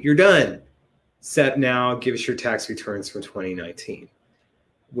 great, you're done. Except now give us your tax returns for 2019.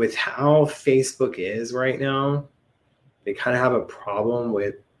 With how Facebook is right now, they kind of have a problem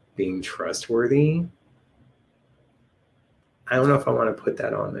with being trustworthy. I don't know if I want to put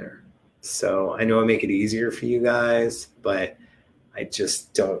that on there. So I know I make it easier for you guys, but I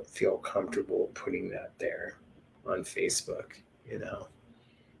just don't feel comfortable putting that there on Facebook, you know.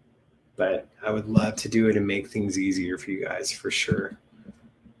 But I would love to do it and make things easier for you guys for sure.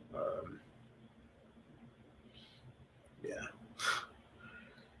 Yeah.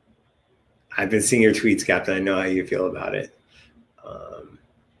 I've been seeing your tweets, Captain. I know how you feel about it.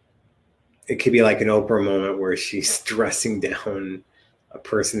 It could be like an Oprah moment where she's dressing down a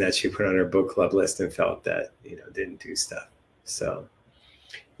person that she put on her book club list and felt that, you know, didn't do stuff. So,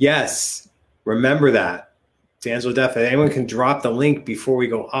 yes, remember that. D'Angelo Duff, if anyone can drop the link before we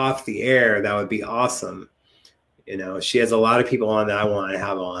go off the air, that would be awesome. You know, she has a lot of people on that I want to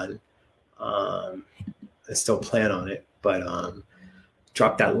have on. I still plan on it, but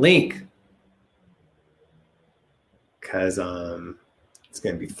drop that link because it's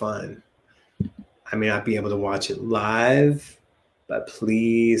going to be fun. I may not be able to watch it live, but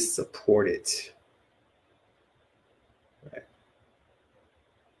please support it.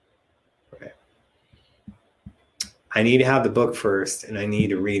 Right. I need to have the book first, and I need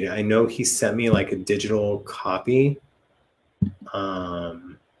to read it. I know he sent me like a digital copy,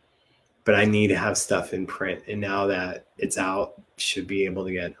 but I need to have stuff in print. And now that it's out, should be able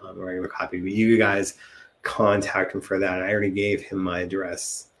to get a regular copy. But you guys contact him for that. I already gave him my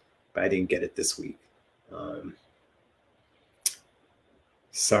address, but I didn't get it this week.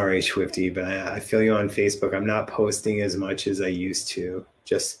 Sorry, Swifty, but I feel you on Facebook. I'm not posting as much as I used to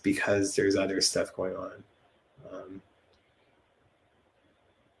just because there's other stuff going on.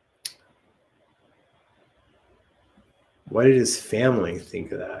 What did his family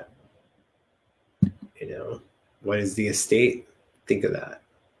think of that? You know, what does the estate think of that?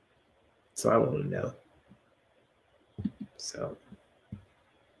 So I want to know. So,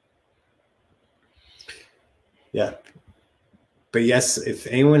 yeah. But yes, if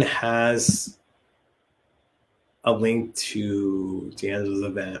anyone has a link to D'Angelo's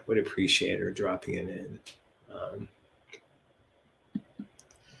event, would appreciate her dropping it in.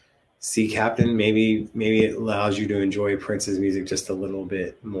 See, Captain, maybe it allows you to enjoy Prince's music just a little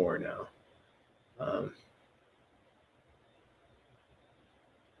bit more now.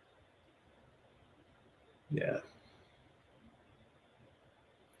 Yeah.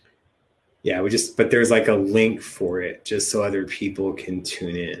 Yeah, but there's like a link for it just so other people can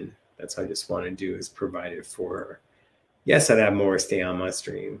tune in. That's what I just want to do is provide it for her. Yes, I'd have more stay on my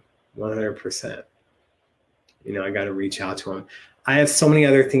stream, 100%. You know, I got to reach out to him. I have so many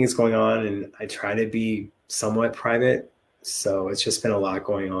other things going on and I try to be somewhat private. So it's just been a lot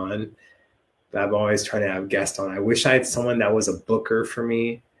going on. But I'm always trying to have guests on. I wish I had someone that was a booker for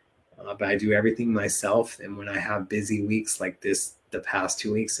me, but I do everything myself. And when I have busy weeks like this, the past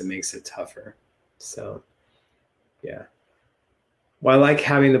 2 weeks, it makes it tougher. So, yeah. Well, I like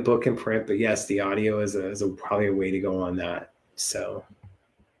having the book in print, but yes, the audio is probably a way to go on that. So,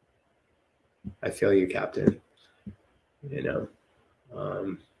 I feel you, Captain. You know,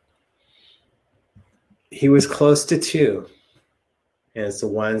 he was close to 2, and it's the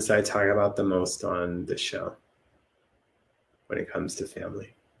ones I talk about the most on the show when it comes to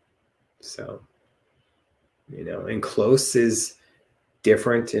family. So, you know, and close is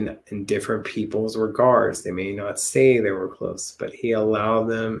different in different people's regards. They may not say they were close, but he allowed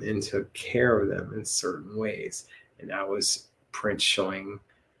them and took care of them in certain ways. And that was Prince showing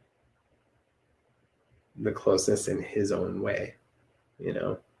the closeness in his own way, you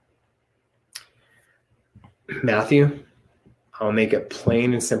know. Matthew, I'll make it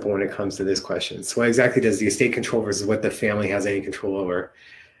plain and simple when it comes to this question. So what exactly does the estate control versus what the family has any control over?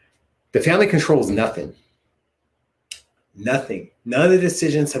 The family controls nothing. Nothing. None of the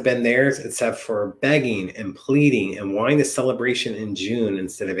decisions have been theirs except for begging and pleading and wanting the celebration in June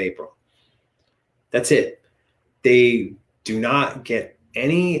instead of April. That's it. They do not get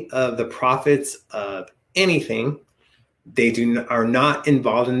any of the profits of anything. They are not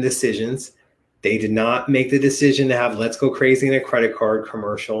involved in decisions. They did not make the decision to have Let's Go Crazy in a credit card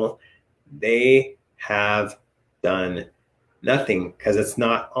commercial. They have done nothing because it's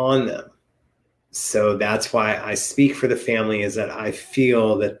not on them. So that's why I speak for the family, is that I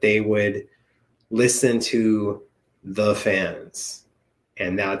feel that they would listen to the fans.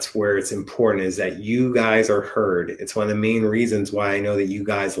 And that's where it's important, is that you guys are heard. It's one of the main reasons why I know that you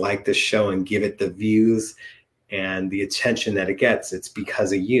guys like the show and give it the views and the attention that it gets. It's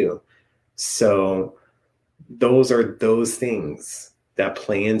because of you. So those are those things that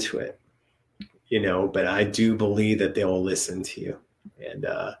play into it, but I do believe that they'll listen to you. And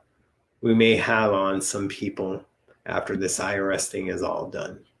we may have on some people after this IRS thing is all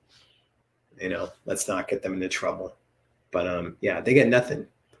done. Let's not get them into trouble. But yeah, they get nothing.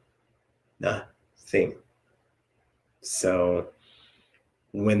 Nothing. So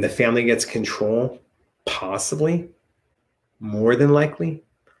when the family gets control, possibly, more than likely,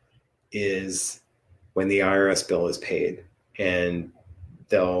 is when the IRS bill is paid, and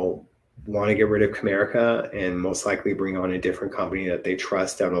they'll want to get rid of Comerica and most likely bring on a different company that they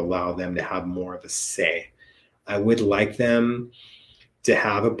trust that will allow them to have more of a say. I would like them to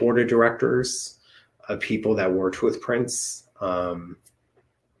have a board of directors of people that worked with Prince.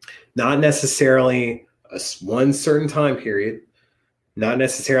 Not necessarily one certain time period, not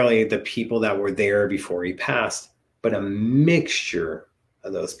necessarily the people that were there before he passed, but a mixture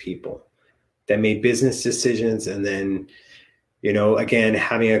of those people that made business decisions, and then, again,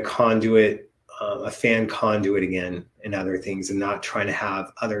 having a conduit, a fan conduit again, and other things, and not trying to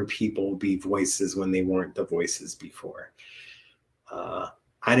have other people be voices when they weren't the voices before.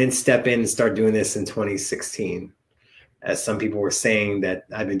 I didn't step in and start doing this in 2016, as some people were saying that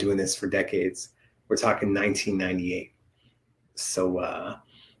I've been doing this for decades. We're talking 1998. So,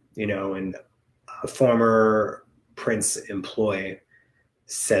 and a former Prince employee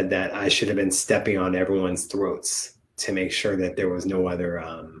said that I should have been stepping on everyone's throats to make sure that there was no other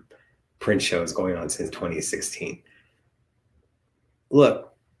Prince shows going on since 2016. Look,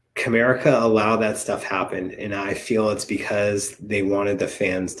 Comerica allowed that stuff happen, and I feel it's because they wanted the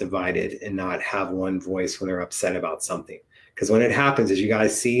fans divided and not have one voice when they're upset about something. Because when it happens, as you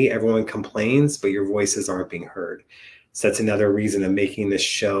guys see, everyone complains, but your voices aren't being heard. So that's another reason of making this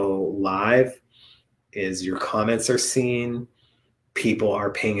show live, is your comments are seen, people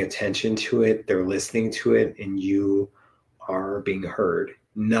are paying attention to it, they're listening to it, and you are being heard,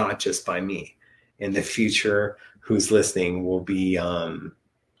 not just by me. In the future, who's listening will be,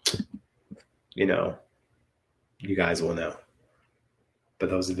 you guys will know. But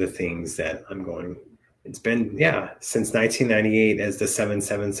those are the things that I'm going. It's been, since 1998 as the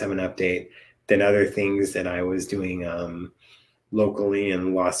 777 update, then other things that I was doing locally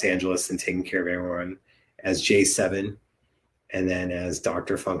in Los Angeles and taking care of everyone as J7, and then as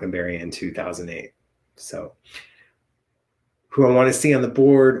Dr. Funkenberry in 2008. So who I want to see on the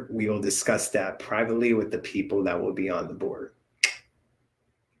board, we will discuss that privately with the people that will be on the board.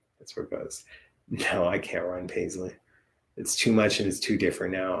 That's where it goes. No, I can't run Paisley. It's too much and it's too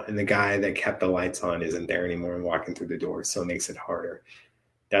different now. And the guy that kept the lights on isn't there anymore and walking through the door, so it makes it harder.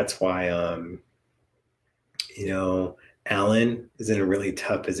 That's why, Alan is in a really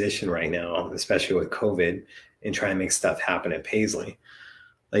tough position right now, especially with COVID, and trying to make stuff happen at Paisley.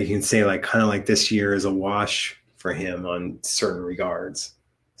 Like you can say, kind of like this year is a wash for him on certain regards.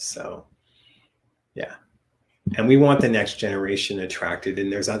 So, yeah. And we want the next generation attracted,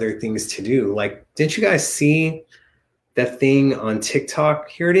 and there's other things to do. Like, didn't you guys see that thing on TikTok?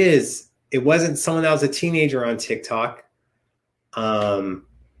 Here it is. It wasn't someone that was a teenager on TikTok. It's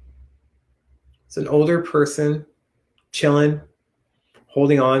an older person chilling,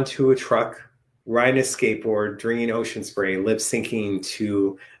 holding on to a truck, riding a skateboard, drinking Ocean Spray, lip syncing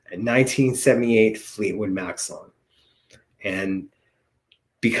to a 1978 Fleetwood Mac song. And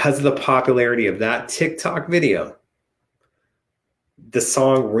because of the popularity of that TikTok video, the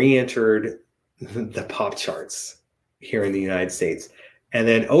song re-entered the pop charts here in the United States. And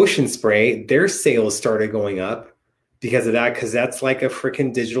then Ocean Spray, their sales started going up because of that, because that's like a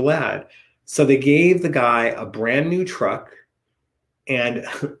freaking digital ad. So they gave the guy a brand new truck, and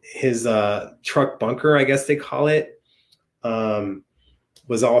his truck bunker, I guess they call it,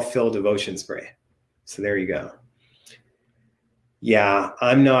 was all filled with Ocean Spray. So there you go. Yeah,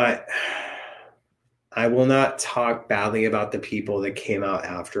 I will not talk badly about the people that came out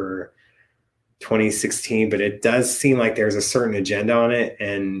after 2016, but it does seem like there's a certain agenda on it.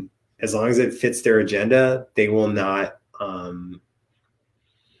 And as long as it fits their agenda, they will not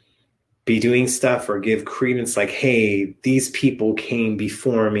be doing stuff or give credence like, hey, these people came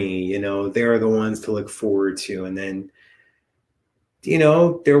before me, they're the ones to look forward to. And then,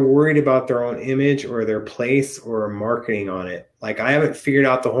 they're worried about their own image or their place or marketing on it. Like, I haven't figured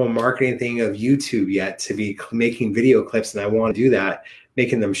out the whole marketing thing of YouTube yet to be making video clips, and I want to do that,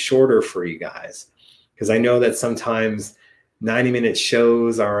 making them shorter for you guys. Because I know that sometimes 90-minute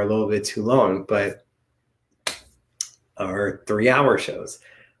shows are a little bit too long, or 3-hour shows.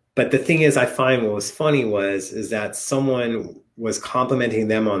 But the thing is, I find what was funny is that someone was complimenting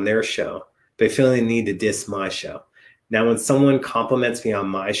them on their show, but feeling the need to diss my show. Now, when someone compliments me on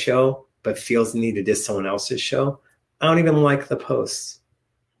my show, but feels the need to diss someone else's show, I don't even like the posts.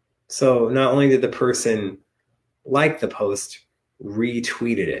 So not only did the person like the post,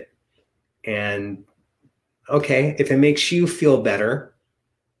 retweeted it. And okay, if it makes you feel better,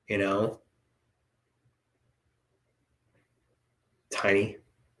 you know, tiny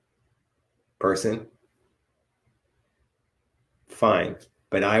person, fine.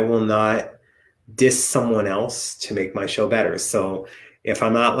 But I will not diss someone else to make my show better. So if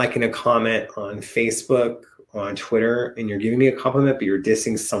I'm not liking a comment on Facebook or on Twitter and you're giving me a compliment, but you're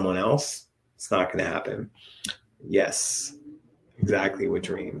dissing someone else, it's not going to happen. Yes, exactly with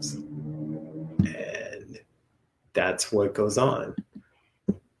dreams. And that's what goes on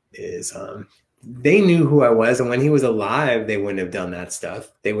is they knew who I was. And when he was alive, they wouldn't have done that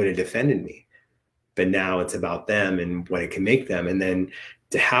stuff. They would have defended me. But now it's about them and what it can make them. And then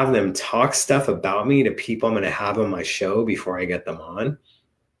to have them talk stuff about me to people I'm going to have on my show before I get them on.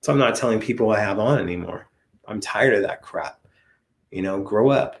 So I'm not telling people I have on anymore. I'm tired of that crap. You know, grow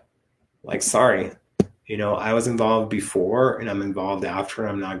up. Like, sorry. You know, I was involved before and I'm involved after.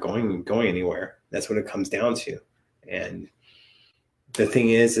 I'm not going anywhere. That's what it comes down to. And the thing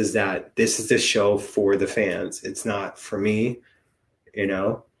is that this is the show for the fans. It's not for me, you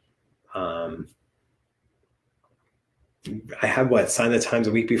know. I had Sign the Times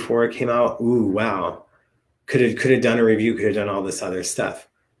a week before it came out. Ooh, wow. Could have done a review, could have done all this other stuff.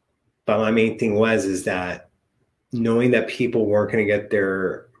 But my main thing is that knowing that people weren't going to get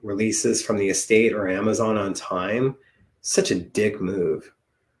their releases from the estate or Amazon on time, such a dick move.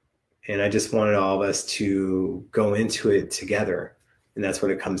 And I just wanted all of us to go into it together. And that's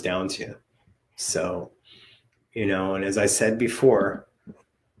what it comes down to. So, you know, and as I said before,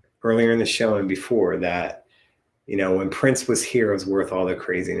 earlier in the show and before that, you know, when Prince was here, it was worth all the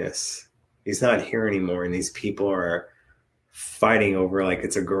craziness. He's not here anymore. And these people are fighting over like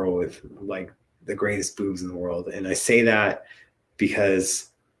it's a girl with like the greatest boobs in the world. And I say that because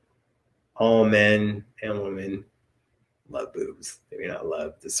all men and women love boobs. They may not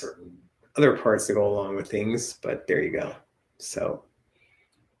love the certain other parts that go along with things, but there you go. So,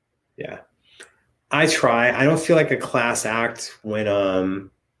 yeah. I try. I don't feel like a class act when,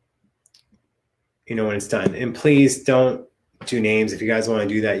 you know, when it's done. And please don't do names. If you guys want to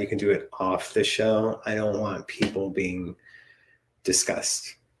do that, you can do it off the show. I don't want people being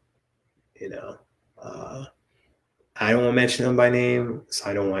discussed, you know. I don't want to mention them by name, so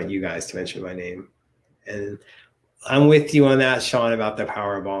I don't want you guys to mention by name. And I'm with you on that, Sean, about the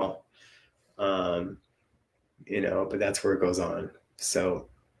Powerball. You know, but that's where it goes on. So,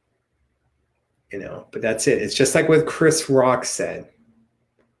 you know, but that's it. It's just like what Chris Rock said,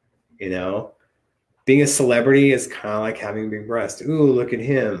 you know, being a celebrity is kind of like having big breasts. Ooh, look at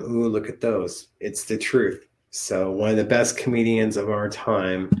him. Ooh, look at those. It's the truth. So one of the best comedians of our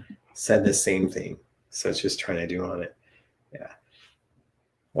time said the same thing. So it's just trying to do on it. Yeah. I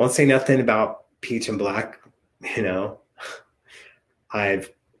won't say nothing about Peach and Black, you know.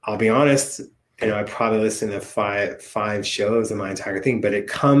 I'll be honest, you know, I probably listened to five shows in my entire thing, but it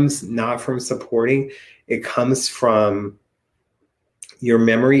comes not from supporting. It comes from your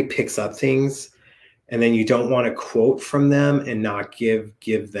memory picks up things, and then you don't want to quote from them and not give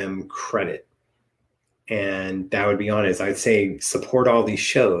them credit. And that would be honest. I'd say support all these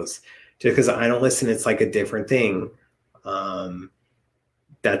shows. Just because I don't listen, it's like a different thing.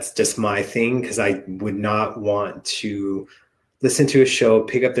 That's just my thing, because I would not want to listen to a show,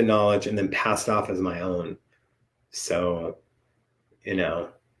 pick up the knowledge, and then pass it off as my own. So, you know,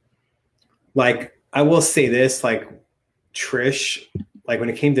 like I will say this, like Trish, like when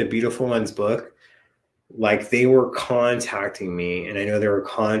it came to Beautiful One's book, like they were contacting me, and I know they were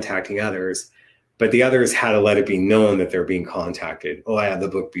contacting others, but the others had to let it be known that they're being contacted. Oh, I have the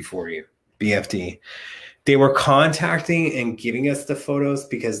book before you, BFD. They were contacting and giving us the photos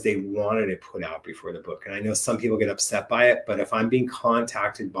because they wanted it put out before the book. And I know some people get upset by it, but if I'm being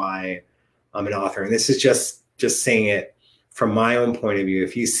contacted by an author, and this is just saying it from my own point of view,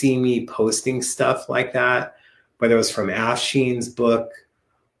 if you see me posting stuff like that, whether it was from Afshin's book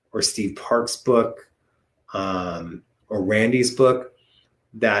or Steve Park's book or Randy's book,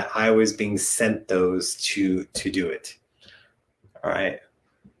 that I was being sent those to do it. All right.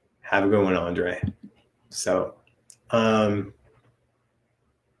 Have a good one, Andre. So, no,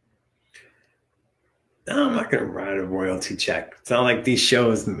 I'm not going to write a royalty check. It's not like these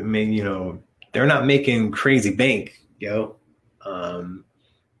shows, you know, they're not making crazy bank, yo.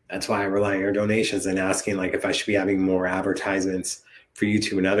 That's why I rely on your donations and asking, like, if I should be having more advertisements for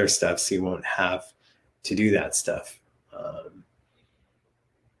YouTube and other stuff, so you won't have to do that stuff.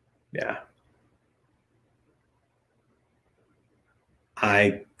 Yeah.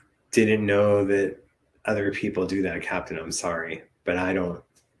 didn't know that other people do that, Captain. I'm sorry, but I don't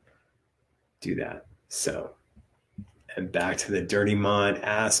do that. So, and back to the dirty mod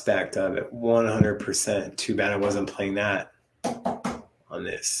aspect of it, 100%. Too bad I wasn't playing that on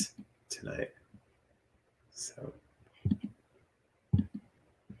this tonight. So,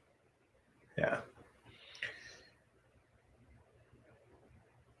 yeah.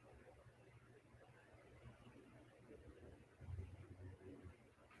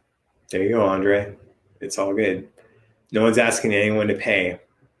 There you go, Andre. It's all good. No one's asking anyone to pay.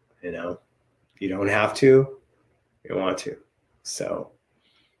 You know, you don't have to. You don't want to. So,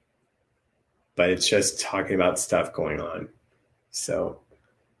 but it's just talking about stuff going on. So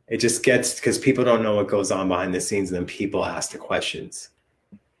it just gets, because people don't know what goes on behind the scenes, and then people ask the questions,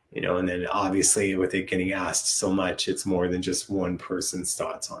 you know, and then obviously with it getting asked so much, it's more than just one person's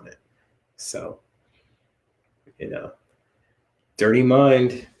thoughts on it. So, you know, dirty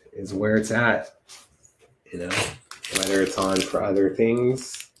mind is where it's at, you know, whether it's on for other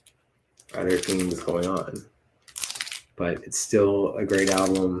things going on. But it's still a great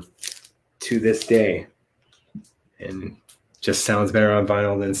album to this day, and just sounds better on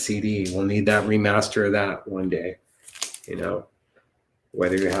vinyl than CD. We'll need that remaster of that one day, you know,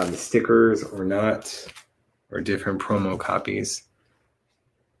 whether you have the stickers or not, or different promo copies.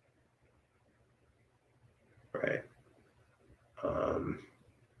 Right.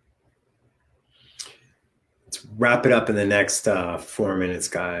 Let's wrap it up in the next 4 minutes,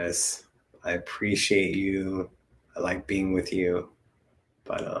 guys. I appreciate you. I like being with you.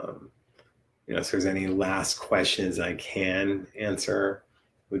 But, you know, if there's any last questions I can answer,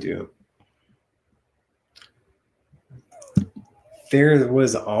 we'll do. There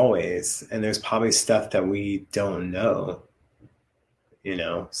was always, and there's probably stuff that we don't know, you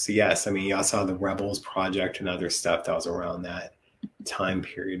know. So yes, I mean, you also have the Rebels project and other stuff that was around that time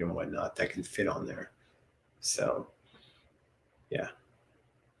period and whatnot that can fit on there. So yeah,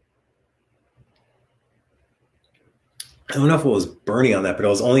 I don't know if it was Bernie on that, but it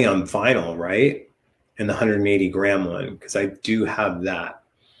was only on vinyl, right? And the 180 gram one, because I do have that,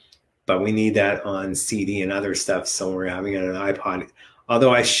 but we need that on CD and other stuff. So we're having it on an iPod,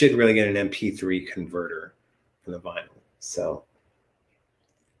 although I should really get an MP3 converter for the vinyl. So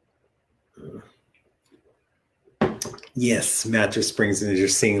yes, Mattress Springs, and you're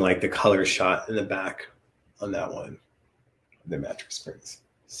seeing like the color shot in the back on that one, the Mattress Springs.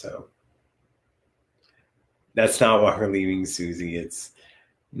 So that's not why we're leaving, Susie. It's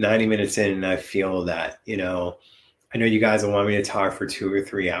 90 minutes in, and I feel that, you know, I know you guys will want me to talk for 2 or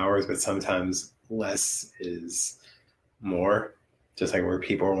 3 hours, but sometimes less is more. Just like where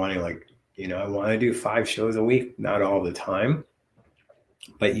people are wanting, like, you know, I want to do 5 shows a week, not all the time,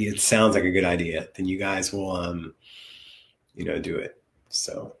 but it sounds like a good idea. Then you guys will, you know, do it.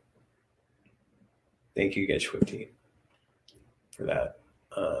 So thank you, Get 15, for that.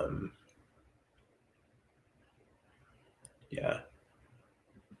 Yeah,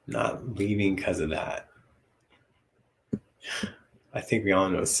 not leaving because of that. I think we all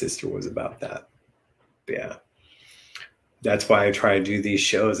know Sister was about that. But yeah, that's why I try to do these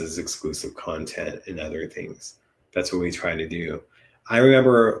shows as exclusive content and other things. That's what we try to do. I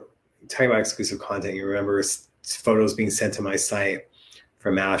remember talking about exclusive content. You remember photos being sent to my site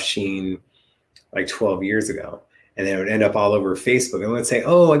from Afshin like 12 years ago. And then it would end up all over Facebook. And it would say,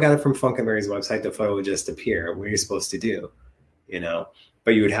 oh, I got it from Funkenberry's website. The photo would just appear. What are you supposed to do? You know?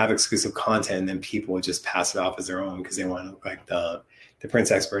 But you would have exclusive content, and then people would just pass it off as their own because they want to look like the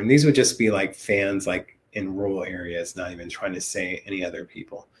Prince expert. And these would just be like fans like in rural areas, not even trying to say any other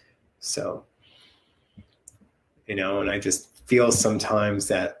people. So, you know, and I just feel sometimes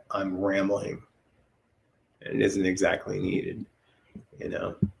that I'm rambling, and it isn't exactly needed, you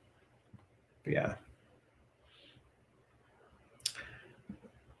know? But yeah.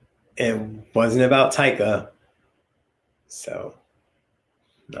 It wasn't about Taika. So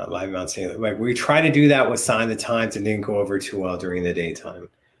not live about saying like we try to do that with Sign the Times and didn't go over too well during the daytime.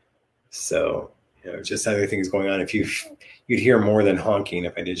 So, you know, just other things going on. If you'd hear more than honking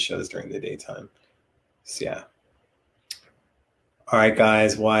if I did shows during the daytime. So yeah. All right,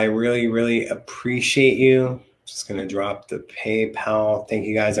 guys. Well, I really, really appreciate you. Just gonna drop the PayPal. Thank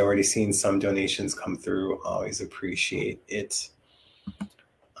you guys. I've already seen some donations come through. Always appreciate it.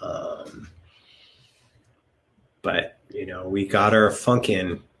 But you know, we got our funk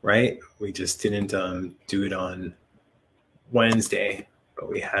in, right? We just didn't do it on Wednesday, but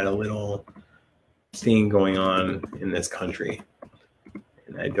we had a little thing going on in this country,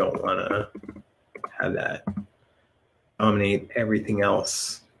 and I don't want to have that dominate everything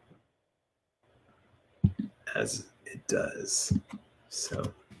else as it does.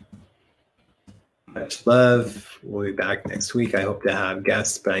 So Much love. We'll be back next week. I hope to have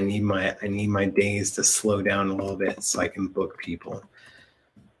guests, but I need my days to slow down a little bit so I can book people.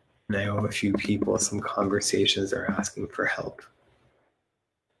 And I owe a few people some conversations are asking for help.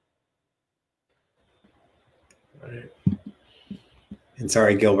 All right. And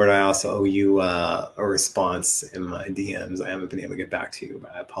sorry, Gilbert, I also owe you a response in my DMs. I haven't been able to get back to you,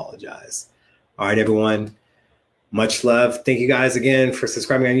 but I apologize. All right, everyone. Much love. Thank you guys again for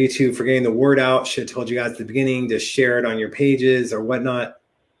subscribing on YouTube, for getting the word out. Should have told you guys at the beginning to share it on your pages or whatnot.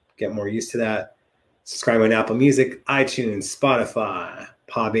 Get more used to that. Subscribe on Apple Music, iTunes, Spotify,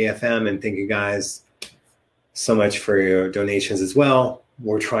 Pod AFM, and thank you guys so much for your donations as well.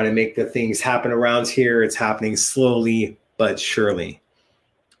 We're trying to make the things happen around here. It's happening slowly but surely.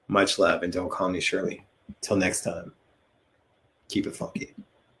 Much love, and don't call me Shirley. Till next time, keep it funky.